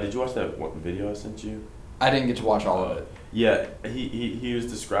 Did you watch that video I sent you? I didn't get to watch all of it. Yeah, he was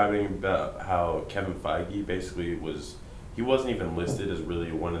describing about how Kevin Feige basically he wasn't even listed as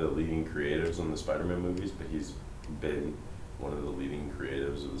really one of the leading creatives on the Spider-Man movies, but he's been one of the leading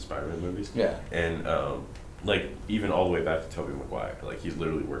creatives of the Spider-Man movies. Yeah. And like even all the way back to Tobey Maguire, like he's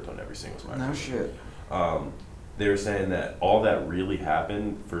literally worked on every single Spider-Man. No shit. They were saying that all that really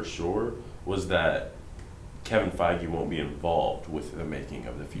happened for sure was that Kevin Feige won't be involved with the making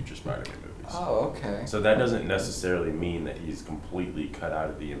of the future Spider-Man movies. Oh, okay. So that doesn't necessarily mean that he's completely cut out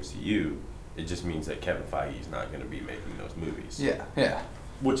of the MCU. It just means that Kevin Feige is not going to be making those movies. Yeah, yeah.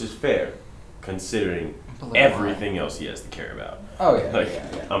 Which is fair, considering Believe everything else he has to care about. Oh yeah, Like,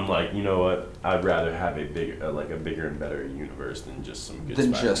 yeah. I'm like, you know what? I'd rather have a bigger and better universe than just some good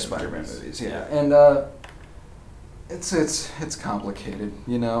Than Spider-Man just Spider-Man movies, yeah. And it's complicated,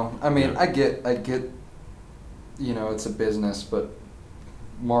 you know. I mean, Yeah. I get, you know, it's a business, but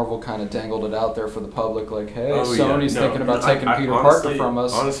Marvel kind of dangled it out there for the public, like, hey, Oh, yeah. Sony's No, thinking about taking I Peter honestly- Parker from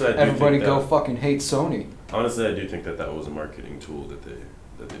us. honestly, I do Everybody think go that- fucking hate Sony. Honestly, I do think that was a marketing tool that they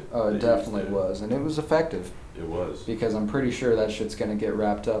Oh, they it definitely used there. was, and it was effective It was. because I'm pretty sure that shit's gonna get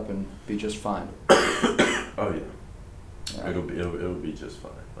wrapped up and be just fine. Oh yeah. Yeah. It'll be just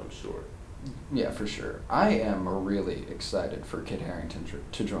fine, I'm sure. Yeah, for sure. I am really excited for Kit Harington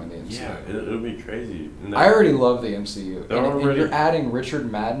to join the MCU. Yeah, it'll be crazy. And I already love the MCU. They're And already- you're adding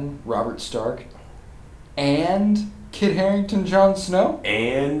Richard Madden, Robert Stark, and Kit Harington, Jon Snow?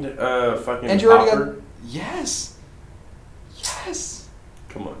 and fucking And you already Hopper. got... Yes! Yes!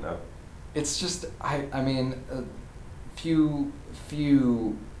 Come on now. It's just, I mean, few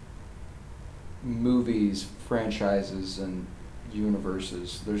movies, franchises, and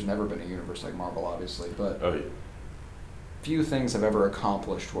universes. There's never been a universe like Marvel, obviously, but Oh yeah. few things have ever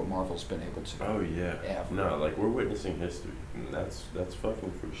accomplished what Marvel's been able to. Oh yeah. Ever. No, like we're witnessing history, and that's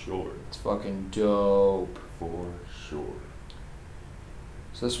fucking for sure. It's fucking dope. For sure.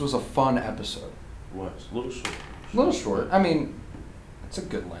 So this was a fun episode. What? A little short. A little short. I mean, it's a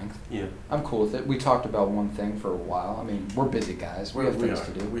good length. Yeah. I'm cool with it. We talked about one thing for a while. I mean, we're busy guys. We have things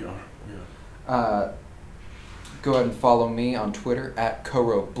to do. We are. Go ahead and follow me on Twitter at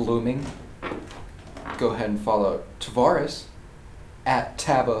Koro Blooming. Go ahead and follow Tavares at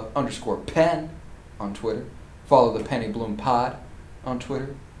Taba_Pen on Twitter. Follow the Penny Bloom Pod on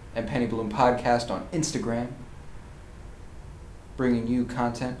Twitter and Penny Bloom Podcast on Instagram. Bringing you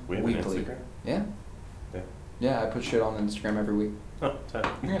content We have weekly. an Instagram? Yeah. Yeah. Yeah, I put shit on Instagram every week. Oh, tight.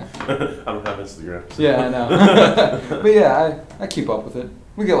 Yeah. I don't have Instagram. so- Yeah, I know. But yeah, I keep up with it.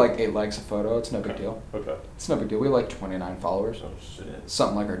 We get like 8 likes a photo. It's no big deal. Okay. It's no big deal. We have like 29 followers. Oh shit.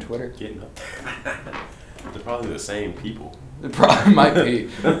 Something like our Twitter. Getting up. They're probably the same people. It probably might be.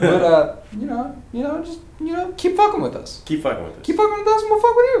 But keep fucking with us. Keep fucking with us. Keep fucking with us, and we'll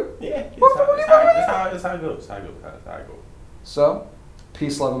fuck with you. Yeah, We'll fuck with you. that's how it goes. That's how it goes. So,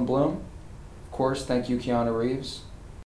 peace, love, and bloom. Of course, thank you, Keanu Reeves.